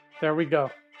 There we go.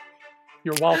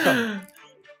 You're welcome.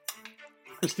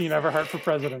 Christine Everhart for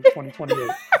President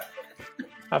 2028.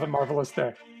 Have a marvelous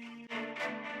day.